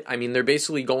best fit. I mean, they're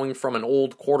basically going from an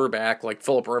old quarterback like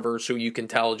Phillip Rivers, who you can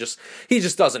tell he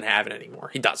just doesn't have it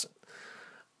anymore. He doesn't.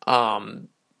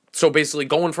 So basically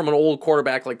going from an old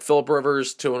quarterback like Phillip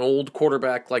Rivers to an old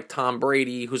quarterback like Tom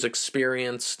Brady, who's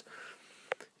experienced,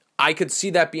 I could see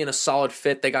that being a solid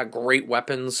fit. They got great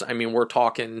weapons. I mean, we're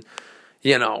talking,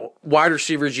 wide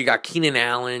receivers. You got Keenan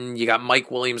Allen. You got Mike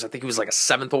Williams. I think he was like a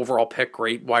 7th overall pick.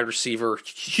 Great wide receiver.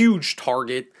 Huge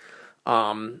target,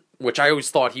 which I always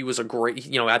thought he was a great,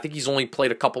 I think he's only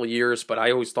played a couple of years, but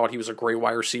I always thought he was a great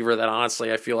wide receiver that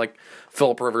honestly I feel like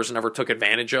Phillip Rivers never took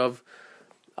advantage of.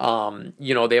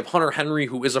 They have Hunter Henry,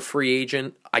 who is a free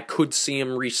agent. I could see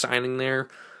him re-signing there,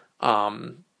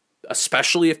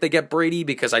 especially if they get Brady,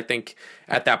 because I think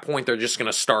at that point they're just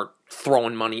going to start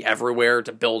throwing money everywhere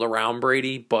to build around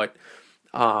Brady. But,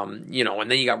 and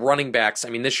then you got running backs. I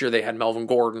mean, this year they had Melvin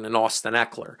Gordon and Austin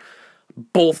Eckler,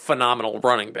 both phenomenal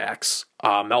running backs.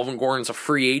 Melvin Gordon's a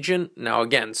free agent. Now,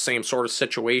 again, same sort of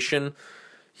situation.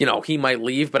 He might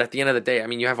leave, but at the end of the day, I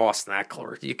mean, you have Austin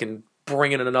Eckler. You can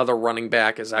bring in another running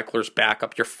back as Eckler's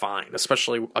backup, you're fine.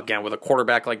 Especially, again, with a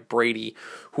quarterback like Brady,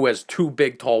 who has 2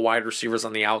 big, tall wide receivers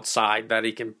on the outside that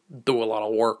he can do a lot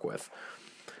of work with.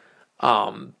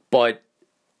 But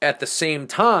at the same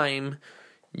time,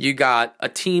 you got a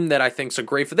team that I think is a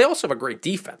great fit. They also have a great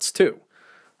defense, too.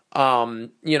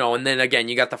 And then, again,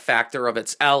 you got the factor of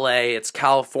it's L.A., it's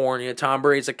California. Tom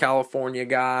Brady's a California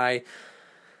guy.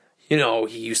 He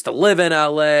used to live in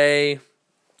L.A.,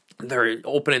 They're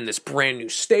opening this brand new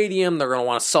stadium. They're going to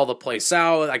want to sell the place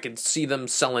out. I could see them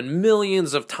selling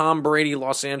millions of Tom Brady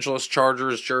Los Angeles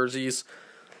Chargers jerseys.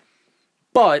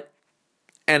 But,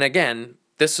 and again,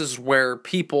 this is where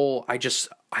people, I just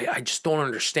don't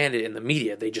understand it in the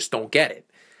media. They just don't get it.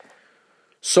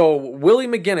 So Willie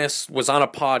McGinnis was on a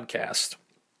podcast.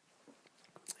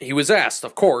 He was asked,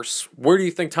 of course, where do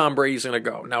you think Tom Brady's going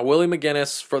to go? Now, Willie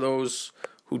McGinnis, for those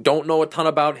who don't know a ton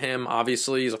about him,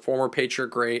 obviously he's a former Patriot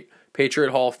great,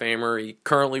 Patriot Hall of Famer. He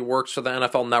currently works for the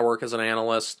NFL Network as an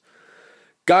analyst.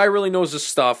 Guy really knows his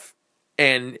stuff,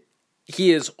 and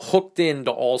he is hooked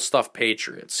into all stuff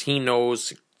Patriots. He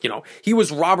knows, he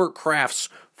was Robert Kraft's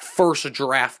first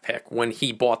draft pick when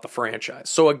he bought the franchise.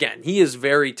 So again, he is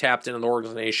very tapped into the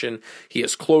organization. He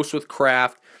is close with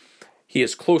Kraft. He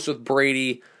is close with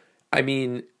Brady. I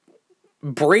mean,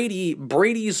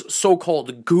 Brady's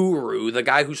so-called guru, the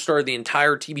guy who started the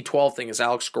entire TB12 thing, is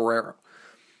Alex Guerrero.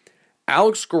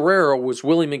 Alex Guerrero was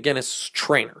Willie McGinnis'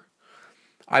 trainer.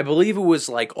 I believe it was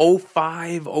like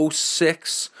 05,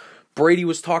 06. Brady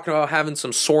was talking about having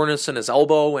some soreness in his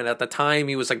elbow, and at the time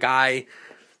he was a guy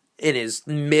in his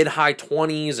mid-high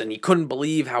 20s, and he couldn't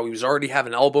believe how he was already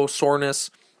having elbow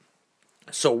soreness.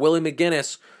 So Willie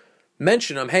McGinnis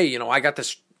mentioned him, hey, I got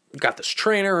this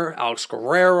trainer, Alex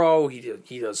Guerrero.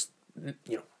 He does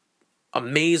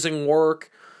amazing work.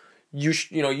 You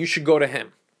should go to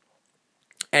him.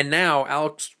 And now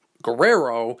Alex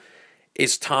Guerrero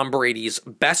is Tom Brady's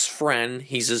best friend.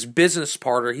 He's his business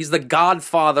partner. He's the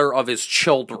godfather of his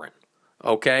children.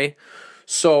 Okay?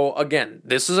 So again,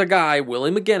 this is a guy,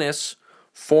 Willie McGinnis,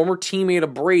 former teammate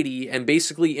of Brady, and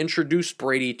basically introduced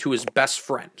Brady to his best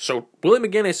friend. So Willie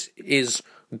McGinnis is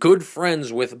good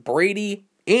friends with Brady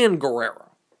and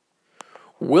Guerrero.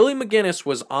 Willie McGinnis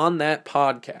was on that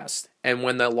podcast, and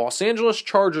when the Los Angeles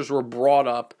Chargers were brought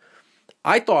up,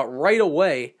 I thought right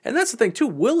away, and that's the thing too,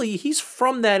 Willie, he's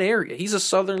from that area. He's a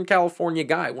Southern California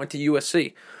guy, went to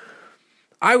USC.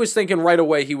 I was thinking right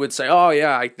away he would say, oh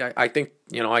yeah, I think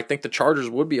the Chargers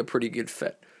would be a pretty good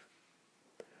fit.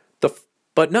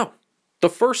 But no, the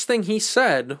first thing he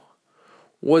said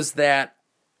was that,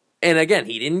 and again,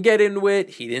 he didn't get into it,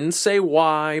 he didn't say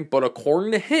why, but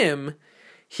according to him,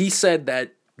 he said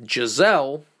that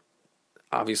Giselle,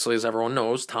 obviously as everyone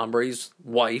knows, Tom Brady's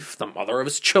wife, the mother of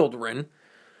his children,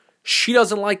 she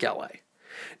doesn't like LA.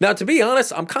 Now, to be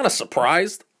honest, I'm kind of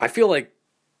surprised. I feel like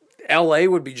LA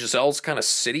would be Giselle's kind of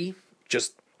city,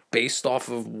 just based off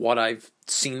of what I've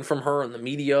seen from her in the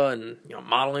media and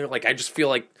modeling. Like, I just feel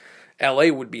like LA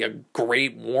would be a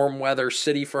great warm weather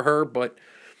city for her, but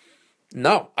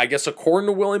no, I guess according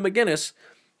to Willie McGinnis,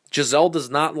 Giselle does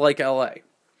not like LA.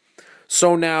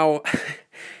 So now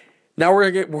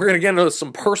we're gonna get into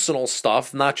some personal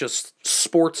stuff, not just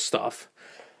sports stuff.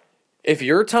 If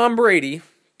you're Tom Brady,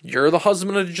 you're the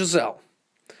husband of Giselle.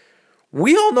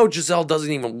 We all know Giselle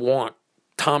doesn't even want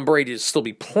Tom Brady to still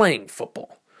be playing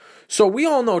football. So we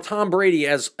all know Tom Brady,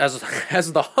 as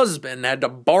the husband, had to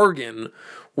bargain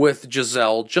with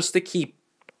Giselle just to keep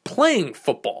playing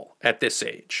football at this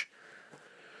age.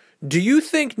 Do you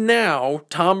think now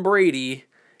Tom Brady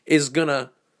is going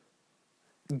to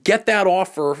get that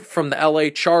offer from the LA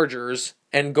Chargers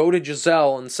and go to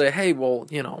Giselle and say, hey, well,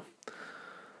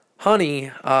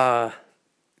 honey, I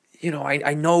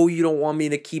know you don't want me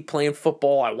to keep playing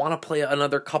football. I want to play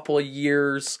another couple of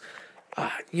years.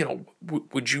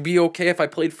 Would you be okay if I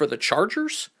played for the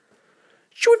Chargers?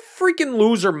 She would freaking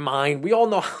lose her mind. We all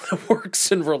know how that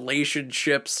works in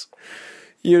relationships.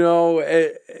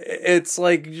 It's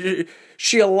like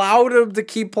she allowed him to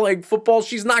keep playing football.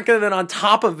 She's not going to then on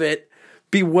top of it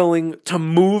be willing to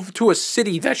move to a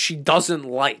city that she doesn't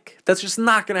like. That's just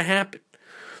not going to happen.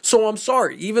 So I'm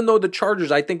sorry. Even though the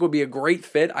Chargers, I think, would be a great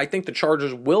fit, I think the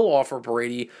Chargers will offer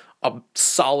Brady a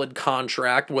solid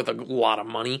contract with a lot of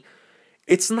money.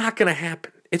 It's not going to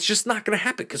happen. It's just not going to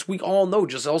happen because we all know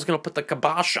Giselle's going to put the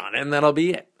kibosh on it, and that'll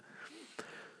be it.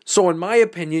 So in my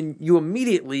opinion, you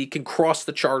immediately can cross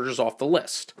the Chargers off the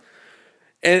list.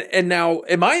 And now,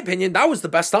 in my opinion, that was the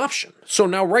best option. So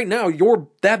now, right now,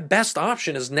 that best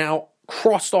option is now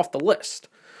crossed off the list.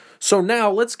 So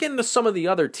now, let's get into some of the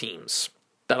other teams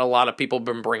that a lot of people have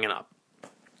been bringing up.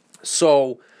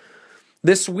 So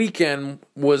this weekend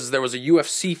there was a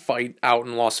UFC fight out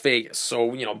in Las Vegas.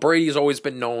 So, Brady's always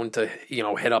been known to,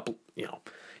 hit up,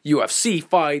 UFC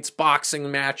fights, boxing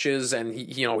matches, and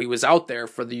he was out there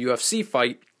for the UFC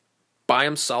fight by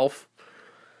himself.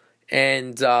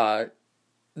 And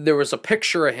there was a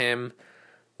picture of him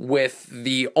with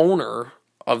the owner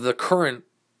of the current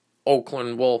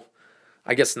Oakland, well,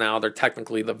 I guess now they're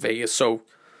technically the Vegas, so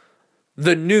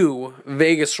the new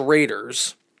Vegas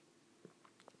Raiders.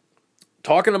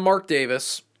 talking to Mark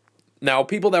Davis. Now,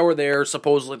 people that were there,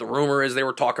 supposedly the rumor is they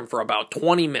were talking for about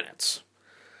 20 minutes.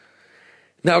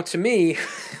 Now, to me,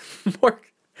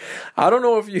 Mark, I don't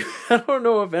know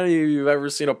if any of you have ever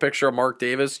seen a picture of Mark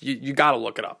Davis. You got to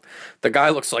look it up. The guy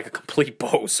looks like a complete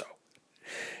bozo.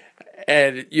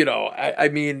 And, I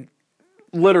mean,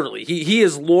 literally, he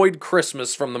is Lloyd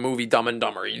Christmas from the movie Dumb and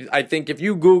Dumber. I think if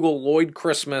you Google Lloyd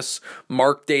Christmas,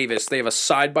 Mark Davis, they have a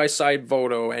side-by-side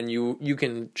photo, and you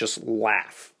can just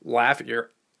laugh. Laugh at your...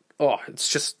 Oh,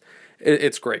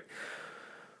 it's great.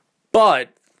 But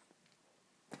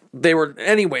they were...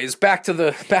 Anyways, back to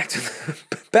the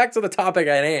topic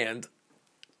at hand.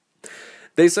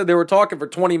 They said they were talking for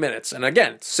 20 minutes. And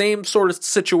again, same sort of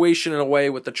situation in a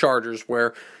way with the Chargers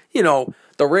where...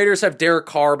 the Raiders have Derek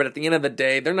Carr, but at the end of the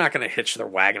day, they're not going to hitch their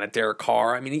wagon at Derek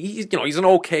Carr. I mean, he's an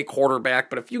okay quarterback,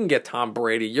 but if you can get Tom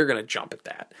Brady, you're going to jump at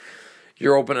that.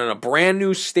 You're opening a brand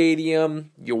new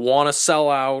stadium. You want to sell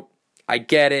out. I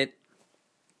get it.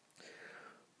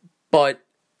 But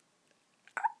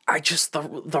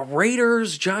the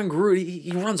Raiders, John Gruden,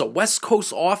 he runs a West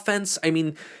Coast offense. I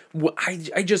mean,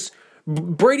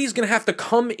 Brady's going to have to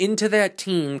come into that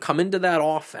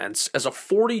offense as a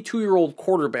 42-year-old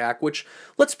quarterback, which,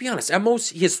 let's be honest, at most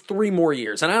he has 3 more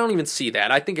years, and I don't even see that.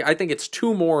 I think it's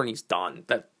 2 more and he's done.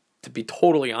 That, to be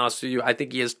totally honest with you, I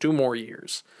think he has 2 more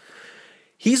years.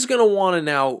 He's going to want to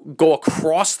now go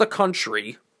across the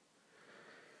country,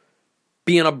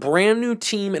 be in a brand new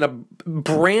team in a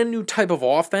brand new type of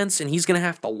offense, and he's going to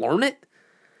have to learn it.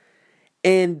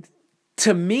 And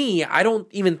to me, I don't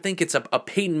even think it's a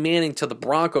Peyton Manning to the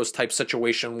Broncos type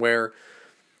situation where,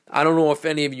 I don't know if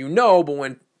any of you know, but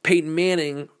when Peyton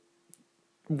Manning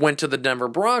went to the Denver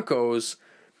Broncos,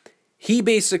 they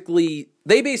basically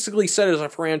said as a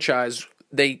franchise,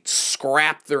 they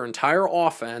scrapped their entire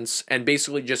offense and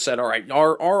basically just said, all right,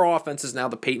 our offense is now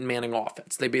the Peyton Manning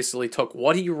offense. They basically took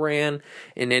what he ran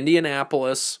in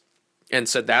Indianapolis and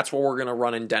said, that's what we're going to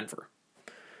run in Denver.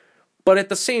 But at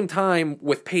the same time,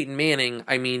 with Peyton Manning,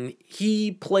 I mean,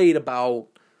 he played about,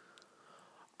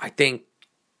 I think,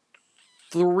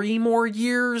 3 more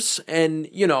years. And,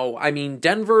 I mean,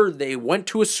 Denver, they went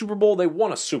to a Super Bowl. They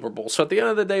won a Super Bowl. So at the end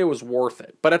of the day, it was worth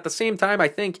it. But at the same time, I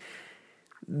think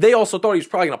they also thought he was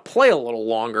probably going to play a little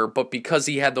longer. But because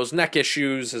he had those neck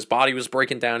issues, his body was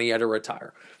breaking down, he had to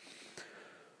retire.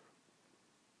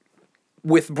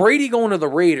 With Brady going to the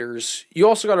Raiders, you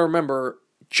also got to remember,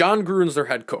 John Gruden's their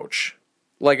head coach.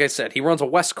 Like I said, he runs a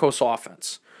West Coast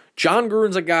offense. John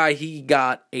Gruden's a guy, he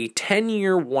got a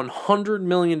 10-year, $100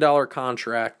 million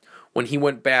contract when he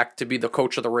went back to be the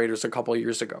coach of the Raiders a couple of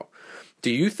years ago.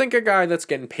 Do you think a guy that's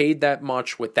getting paid that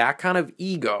much with that kind of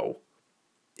ego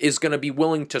is going to be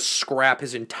willing to scrap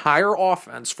his entire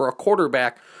offense for a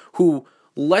quarterback who,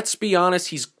 let's be honest,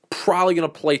 he's probably going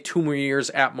to play 2 more years,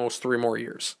 at most 3 more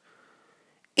years?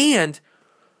 And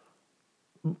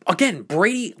again,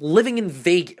 Brady living in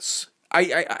Vegas.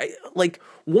 I like,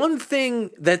 one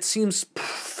thing that seems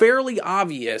fairly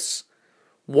obvious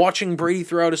watching Brady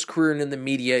throughout his career and in the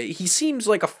media, he seems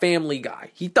like a family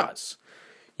guy. He does.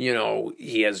 He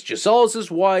has Giselle as his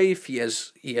wife. He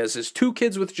has his 2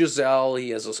 kids with Giselle.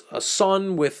 He has a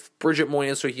son with Bridget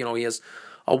Moynihan. So, he has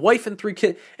a wife and 3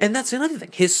 kids. And that's another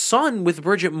thing. His son with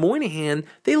Bridget Moynihan,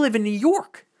 they live in New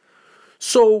York.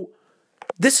 So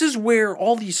this is where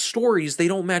all these stories, they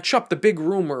don't match up. The big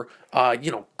rumor,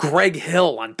 Greg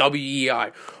Hill on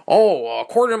WEI.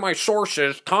 According to my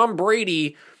sources, Tom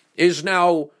Brady is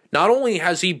now, not only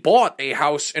has he bought a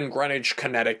house in Greenwich,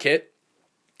 Connecticut,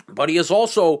 but he has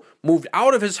also moved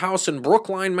out of his house in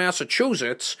Brookline,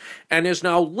 Massachusetts, and is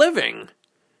now living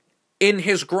in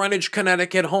his Greenwich,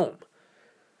 Connecticut home.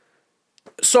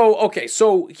 So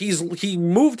he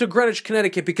moved to Greenwich,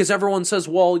 Connecticut because everyone says,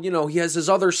 well, he has his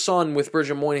other son with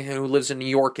Bridget Moynihan who lives in New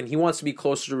York, and he wants to be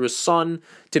closer to his son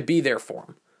to be there for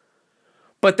him.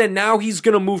 But then now he's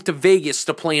going to move to Vegas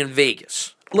to play in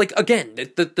Vegas. Like, again,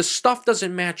 the stuff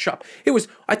doesn't match up.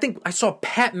 I think I saw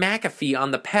Pat McAfee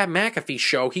on the Pat McAfee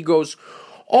show. He goes,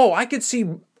 I could see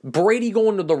Brady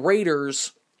going to the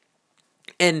Raiders,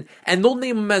 and they'll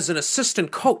name him as an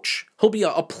assistant coach. He'll be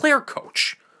a player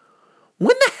coach.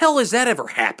 When the hell has that ever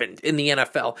happened in the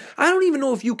NFL? I don't even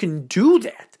know if you can do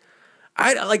that.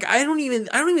 I don't even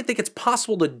think it's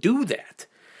possible to do that.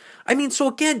 I mean, so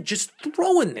again, just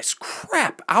throwing this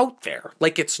crap out there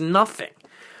like it's nothing.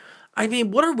 I mean,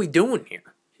 what are we doing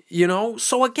here?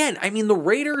 So again, I mean, the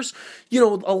Raiders, a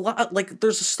lot, like,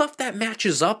 there's stuff that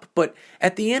matches up, but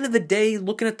at the end of the day,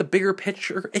 looking at the bigger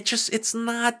picture, it's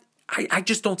not, I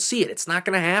just don't see it. It's not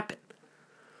going to happen.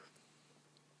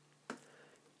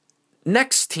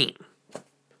 Next team,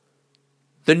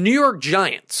 the New York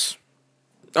Giants.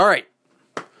 All right.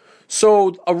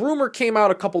 So a rumor came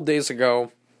out a couple days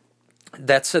ago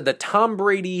that said that Tom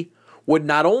Brady would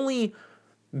not only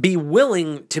be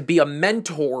willing to be a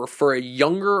mentor for a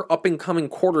younger up-and-coming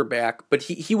quarterback, but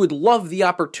he would love the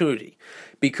opportunity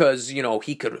because,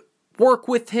 he could work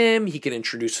with him, he could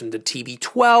introduce him to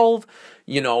TB12,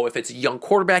 if it's a young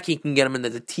quarterback, he can get him into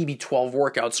the TB12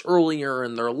 workouts earlier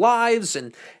in their lives,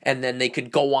 and then they could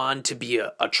go on to be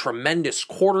a tremendous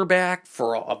quarterback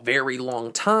for a very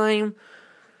long time.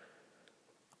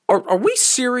 Are we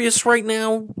serious right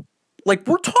now? Like,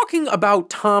 we're talking about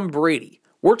Tom Brady.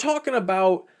 We're talking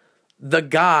about the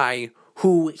guy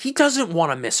who he doesn't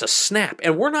want to miss a snap.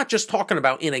 And we're not just talking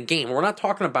about in a game. We're not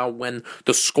talking about when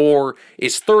the score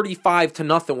is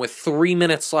 35-0 with 3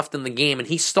 minutes left in the game and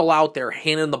he's still out there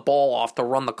handing the ball off to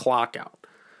run the clock out.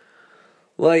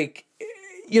 Like,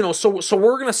 so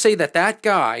we're going to say that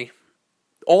guy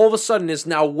all of a sudden is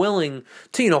now willing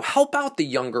to, help out the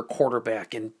younger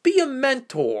quarterback and be a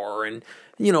mentor and,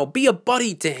 be a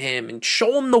buddy to him and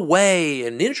show him the way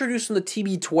and introduce him to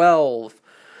TB12.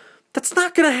 That's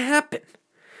not going to happen.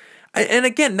 And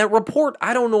again, that report,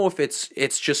 I don't know if it's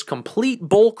just complete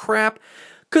bull crap,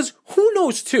 because who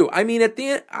knows too? I mean, at the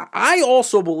end, I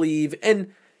also believe,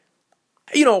 and,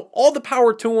 all the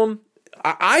power to him,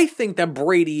 I think that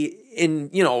Brady, in,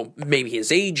 maybe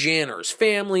his agent or his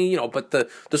family, but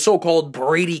the so-called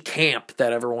Brady camp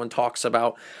that everyone talks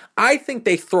about, I think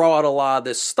they throw out a lot of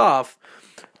this stuff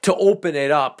to open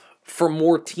it up for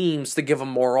more teams to give him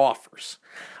more offers.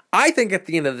 I think at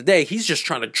the end of the day, he's just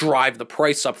trying to drive the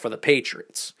price up for the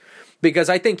Patriots. Because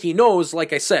I think he knows,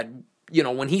 like I said,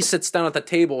 when he sits down at the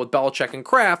table with Belichick and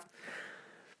Kraft,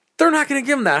 they're not going to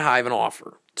give him that high of an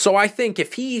offer. So I think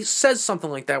if he says something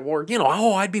like that, where,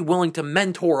 I'd be willing to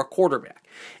mentor a quarterback,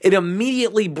 it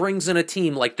immediately brings in a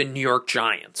team like the New York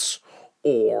Giants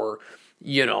or,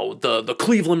 the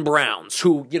Cleveland Browns,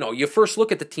 who, you first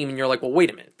look at the team and you're like, well, wait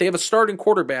a minute. They have a starting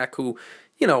quarterback who,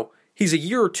 he's a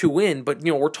year or two in, but,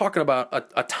 we're talking about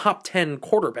a top 10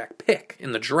 quarterback pick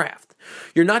in the draft.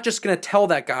 You're not just going to tell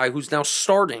that guy who's now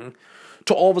starting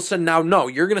to all of a sudden now, no,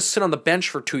 you're going to sit on the bench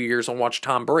for 2 years and watch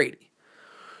Tom Brady.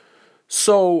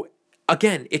 So,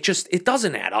 again, it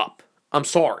doesn't add up. I'm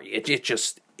sorry. It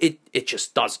just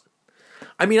doesn't.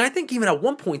 I mean, I think even at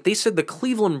one point they said the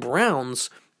Cleveland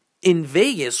Browns in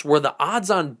Vegas were the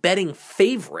odds-on betting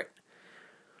favorite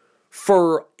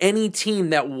for any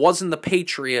team that wasn't the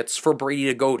Patriots for Brady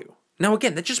to go to. Now,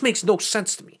 again, that just makes no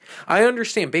sense to me. I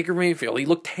understand Baker Mayfield, he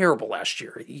looked terrible last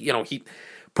year. He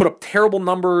put up terrible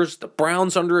numbers. The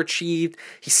Browns underachieved.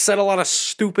 He said a lot of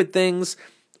stupid things.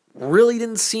 Really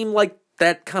didn't seem like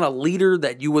that kind of leader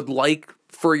that you would like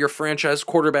for your franchise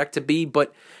quarterback to be.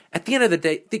 But at the end of the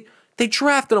day, they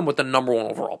drafted him with the number 1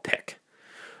 overall pick.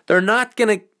 They're not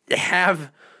going to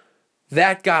have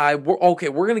that guy, we're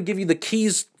going to give you the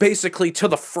keys basically to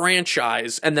the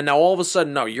franchise, and then now all of a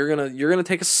sudden, no, you're gonna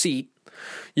take a seat.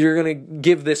 You're gonna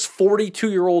give this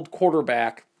 42-year-old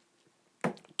quarterback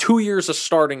 2 years of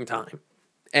starting time,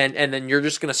 and then you're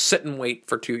just gonna sit and wait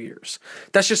for 2 years.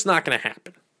 That's just not gonna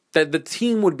happen. That the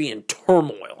team would be in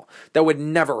turmoil. That would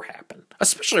never happen.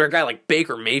 Especially a guy like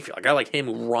Baker Mayfield, a guy like him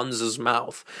who runs his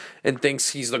mouth and thinks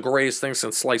he's the greatest thing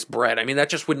since sliced bread. I mean, that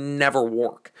just would never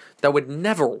work. That would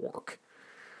never work.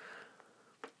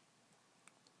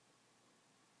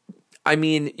 I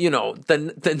mean,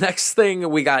 the next thing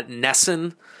we got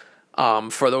Nesson.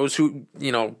 For those who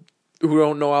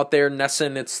don't know out there,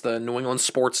 Nesson, it's the New England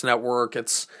Sports Network.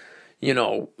 It's,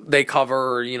 they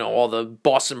cover, all the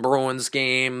Boston Bruins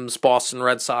games, Boston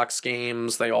Red Sox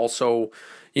games. They also,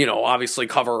 obviously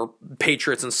cover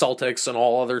Patriots and Celtics and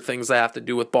all other things that have to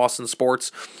do with Boston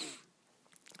sports.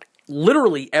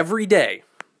 Literally every day,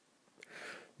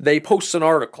 they post an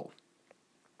article.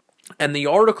 And the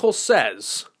article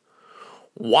says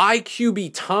why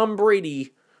QB Tom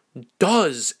Brady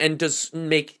does and does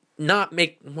not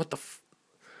make what the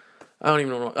I don't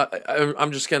even know.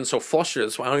 I'm just getting so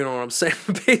flustered. I don't even know what I'm saying.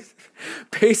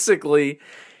 Basically,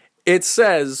 it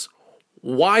says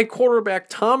why quarterback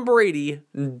Tom Brady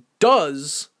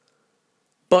does,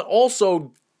 but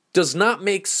also does not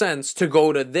make sense to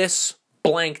go to this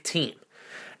blank team.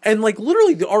 And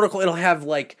literally the article, it'll have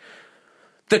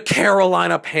the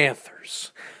Carolina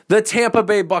Panthers, the Tampa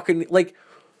Bay Buccaneers.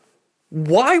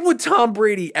 Why would Tom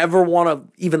Brady ever want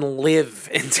to even live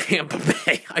in Tampa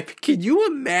Bay? Can you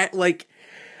imagine?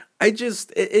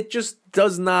 It just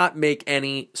does not make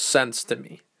any sense to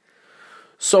me.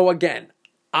 So again,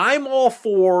 I'm all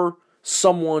for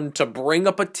someone to bring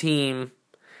up a team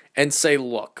and say,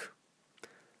 look,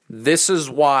 this is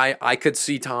why I could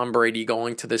see Tom Brady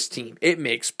going to this team. It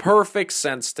makes perfect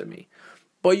sense to me.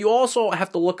 But you also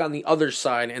have to look on the other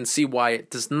side and see why it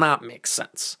does not make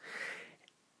sense.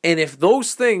 And if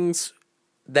those things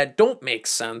that don't make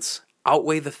sense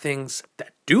outweigh the things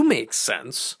that do make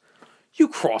sense, you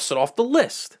cross it off the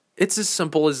list. It's as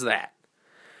simple as that.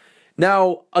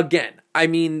 Now, again, I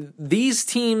mean, these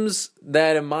teams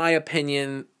that, in my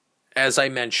opinion, as I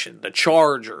mentioned, the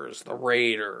Chargers, the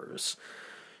Raiders,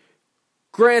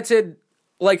 granted,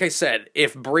 like I said,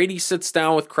 if Brady sits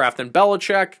down with Kraft and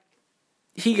Belichick,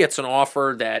 he gets an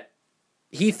offer that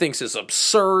he thinks is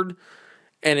absurd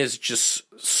and is just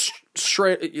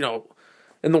straight,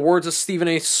 in the words of Stephen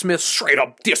A. Smith, straight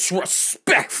up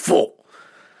disrespectful.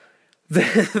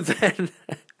 Then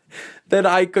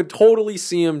I could totally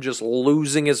see him just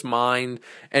losing his mind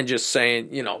and just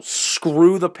saying,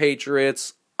 screw the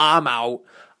Patriots, I'm out.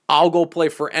 I'll go play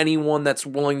for anyone that's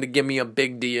willing to give me a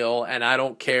big deal, and I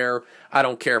don't care. I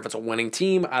don't care if it's a winning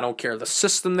team. I don't care the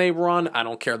system they run. I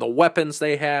don't care the weapons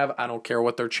they have. I don't care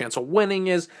what their chance of winning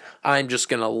is. I'm just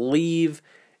going to leave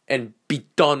and be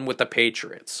done with the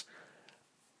Patriots.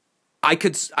 I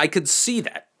could see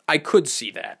that. I could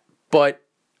see that. But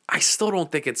I still don't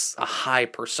think it's a high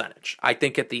percentage. I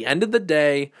think at the end of the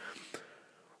day,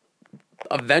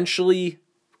 eventually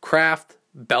Kraft,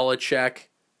 Belichick,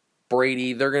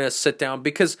 Brady, they're going to sit down,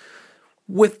 because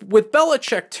with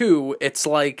Belichick too, it's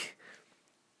like,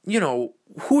 who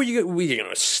are you going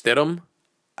to Stidham?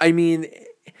 I mean,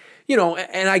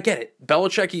 and I get it.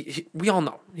 Belichick, we all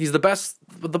know he's the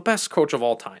best coach of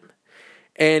all time.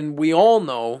 And we all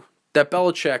know that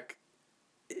Belichick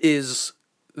is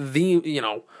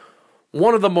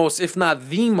one of the most, if not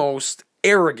the most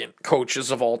arrogant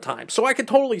coaches of all time. So I could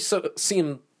totally see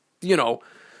him,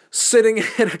 sitting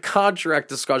in a contract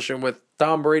discussion with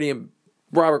Tom Brady and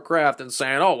Robert Kraft and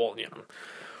saying, "Oh, well,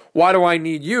 why do I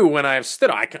need you when I have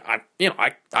Stidham? I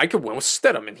could win with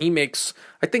Stidham." And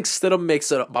I think Stidham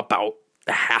makes it about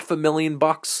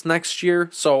 $500,000 next year.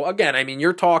 So again, I mean,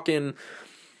 you're talking,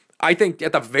 I think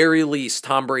at the very least,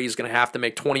 Tom Brady's going to have to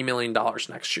make $20 million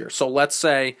next year. So let's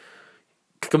say,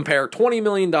 compare $20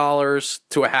 million to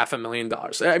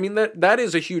 $500,000. I mean, that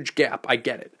is a huge gap. I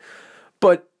get it.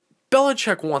 But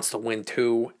Belichick wants to win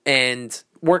too, and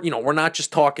we're not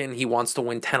just talking he wants to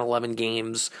win 10, 11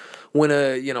 games, win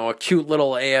a cute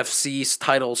little AFC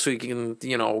title so he can,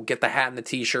 get the hat and the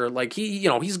t-shirt. Like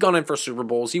he's gunning for Super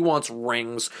Bowls. He wants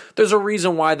rings. There's a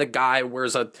reason why the guy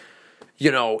wears a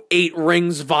 8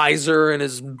 rings visor and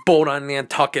his boat on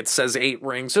Nantucket says 8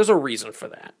 rings. There's a reason for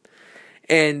that.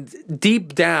 And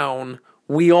deep down,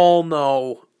 we all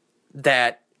know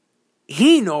that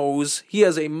he knows he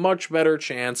has a much better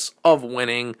chance of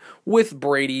winning with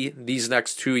Brady these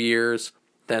next 2 years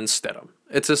than Stidham.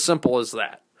 It's as simple as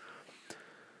that.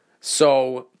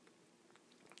 So,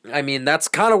 I mean, that's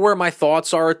kind of where my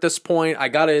thoughts are at this point. I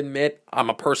got to admit, I'm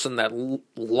a person that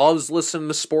loves listening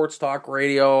to sports talk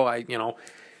radio.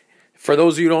 For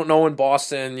those of you who don't know, in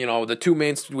Boston, we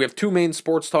have 2 main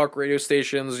sports talk radio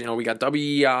stations. We got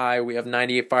WEI, we have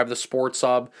 98.5 The Sports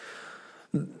Hub.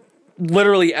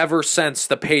 Literally ever since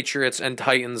the Patriots and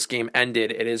Titans game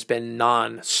ended, it has been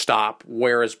non-stop.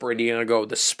 Where is Brady going to go?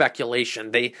 The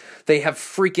speculation. They have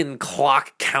freaking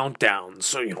clock countdowns.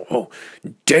 So,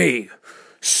 day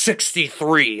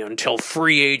 63 until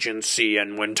free agency,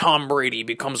 and when Tom Brady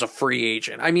becomes a free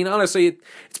agent. I mean, honestly,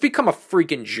 it's become a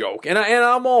freaking joke. And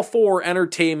I'm all for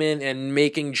entertainment and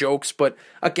making jokes, but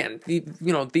again,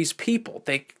 these people,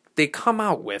 they come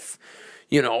out with,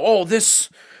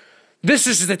 this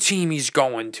is the team he's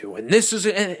going to, and this is,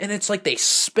 and it's like they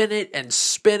spin it and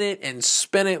spin it and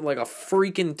spin it like a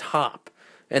freaking top,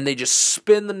 and they just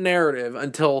spin the narrative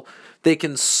until they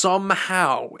can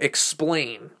somehow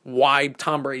explain why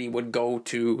Tom Brady would go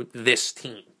to this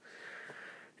team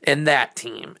and that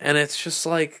team, and it's just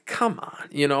like, come on,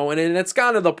 and it's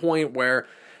gotten to the point where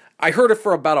I heard it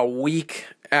for about a week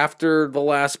after the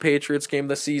last Patriots game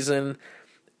this season.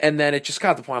 And then it just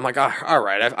got to the point, I'm like, all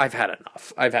right, I've had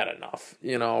enough. I've had enough,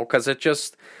 because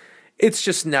it's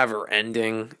just never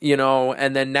ending,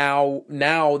 And then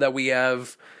now that we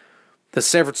have the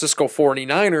San Francisco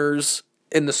 49ers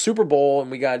in the Super Bowl and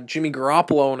we got Jimmy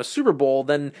Garoppolo in a Super Bowl,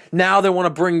 then now they want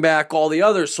to bring back all the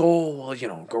others. So,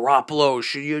 Garoppolo,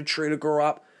 should you trade a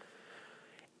Garoppolo?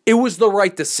 It was the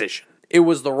right decision. It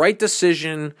was the right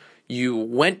decision. You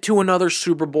went to another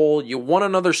Super Bowl. You won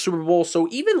another Super Bowl. So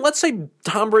even, let's say,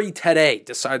 Tom Brady today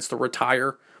decides to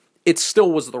retire, it still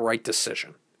was the right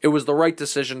decision. It was the right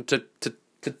decision to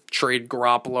trade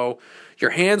Garoppolo.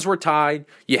 Your hands were tied.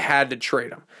 You had to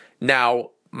trade him.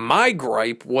 Now, my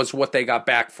gripe was what they got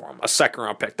back for him, a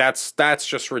second-round pick. That's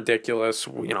just ridiculous.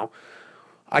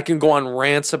 I can go on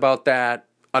rants about that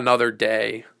another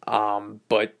day.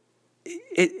 But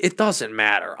it doesn't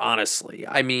matter, honestly.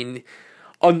 I mean,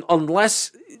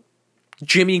 unless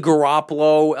Jimmy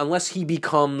Garoppolo, unless he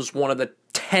becomes one of the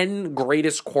 10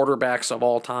 greatest quarterbacks of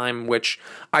all time, which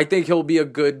I think he'll be a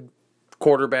good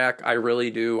quarterback. I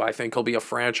really do. I think he'll be a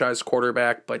franchise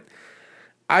quarterback, but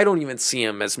I don't even see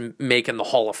him as making the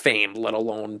Hall of Fame, let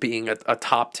alone being a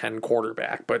top 10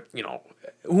 quarterback. But,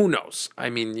 who knows? I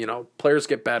mean, players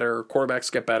get better,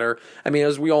 quarterbacks get better. I mean,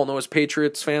 as we all know as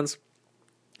Patriots fans,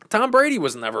 Tom Brady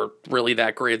was never really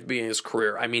that great at the beginning of his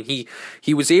career. I mean,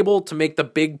 he was able to make the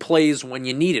big plays when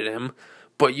you needed him,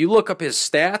 but you look up his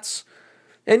stats,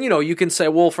 and, you can say,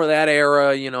 well, for that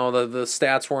era, the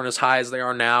stats weren't as high as they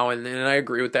are now, and I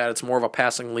agree with that. It's more of a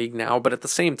passing league now, but at the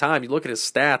same time, you look at his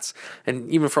stats, and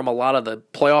even from a lot of the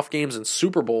playoff games and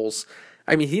Super Bowls,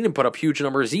 I mean, he didn't put up huge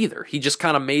numbers either. He just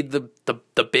kind of made the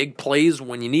big plays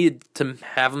when you needed to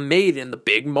have them made in the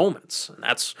big moments, and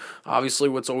that's obviously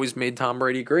what's always made Tom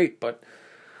Brady great, but,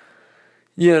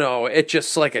 it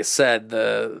just, like I said,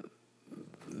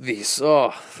 these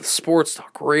sports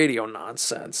talk radio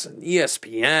nonsense and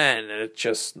ESPN, and it's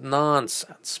just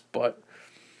nonsense. But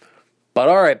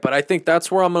all right, but I think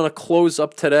that's where I'm going to close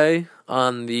up today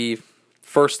on the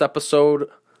first episode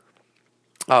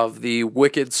of the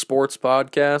Wicked Sports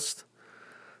Podcast.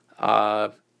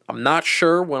 I'm not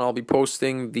sure when I'll be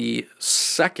posting the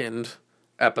second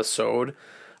episode.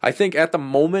 I think at the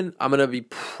moment I'm going to be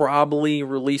probably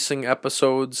releasing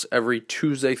episodes every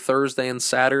Tuesday, Thursday, and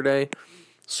Saturday.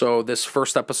 So this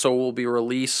first episode will be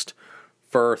released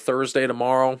for Thursday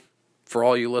tomorrow for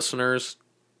all you listeners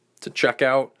to check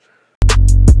out.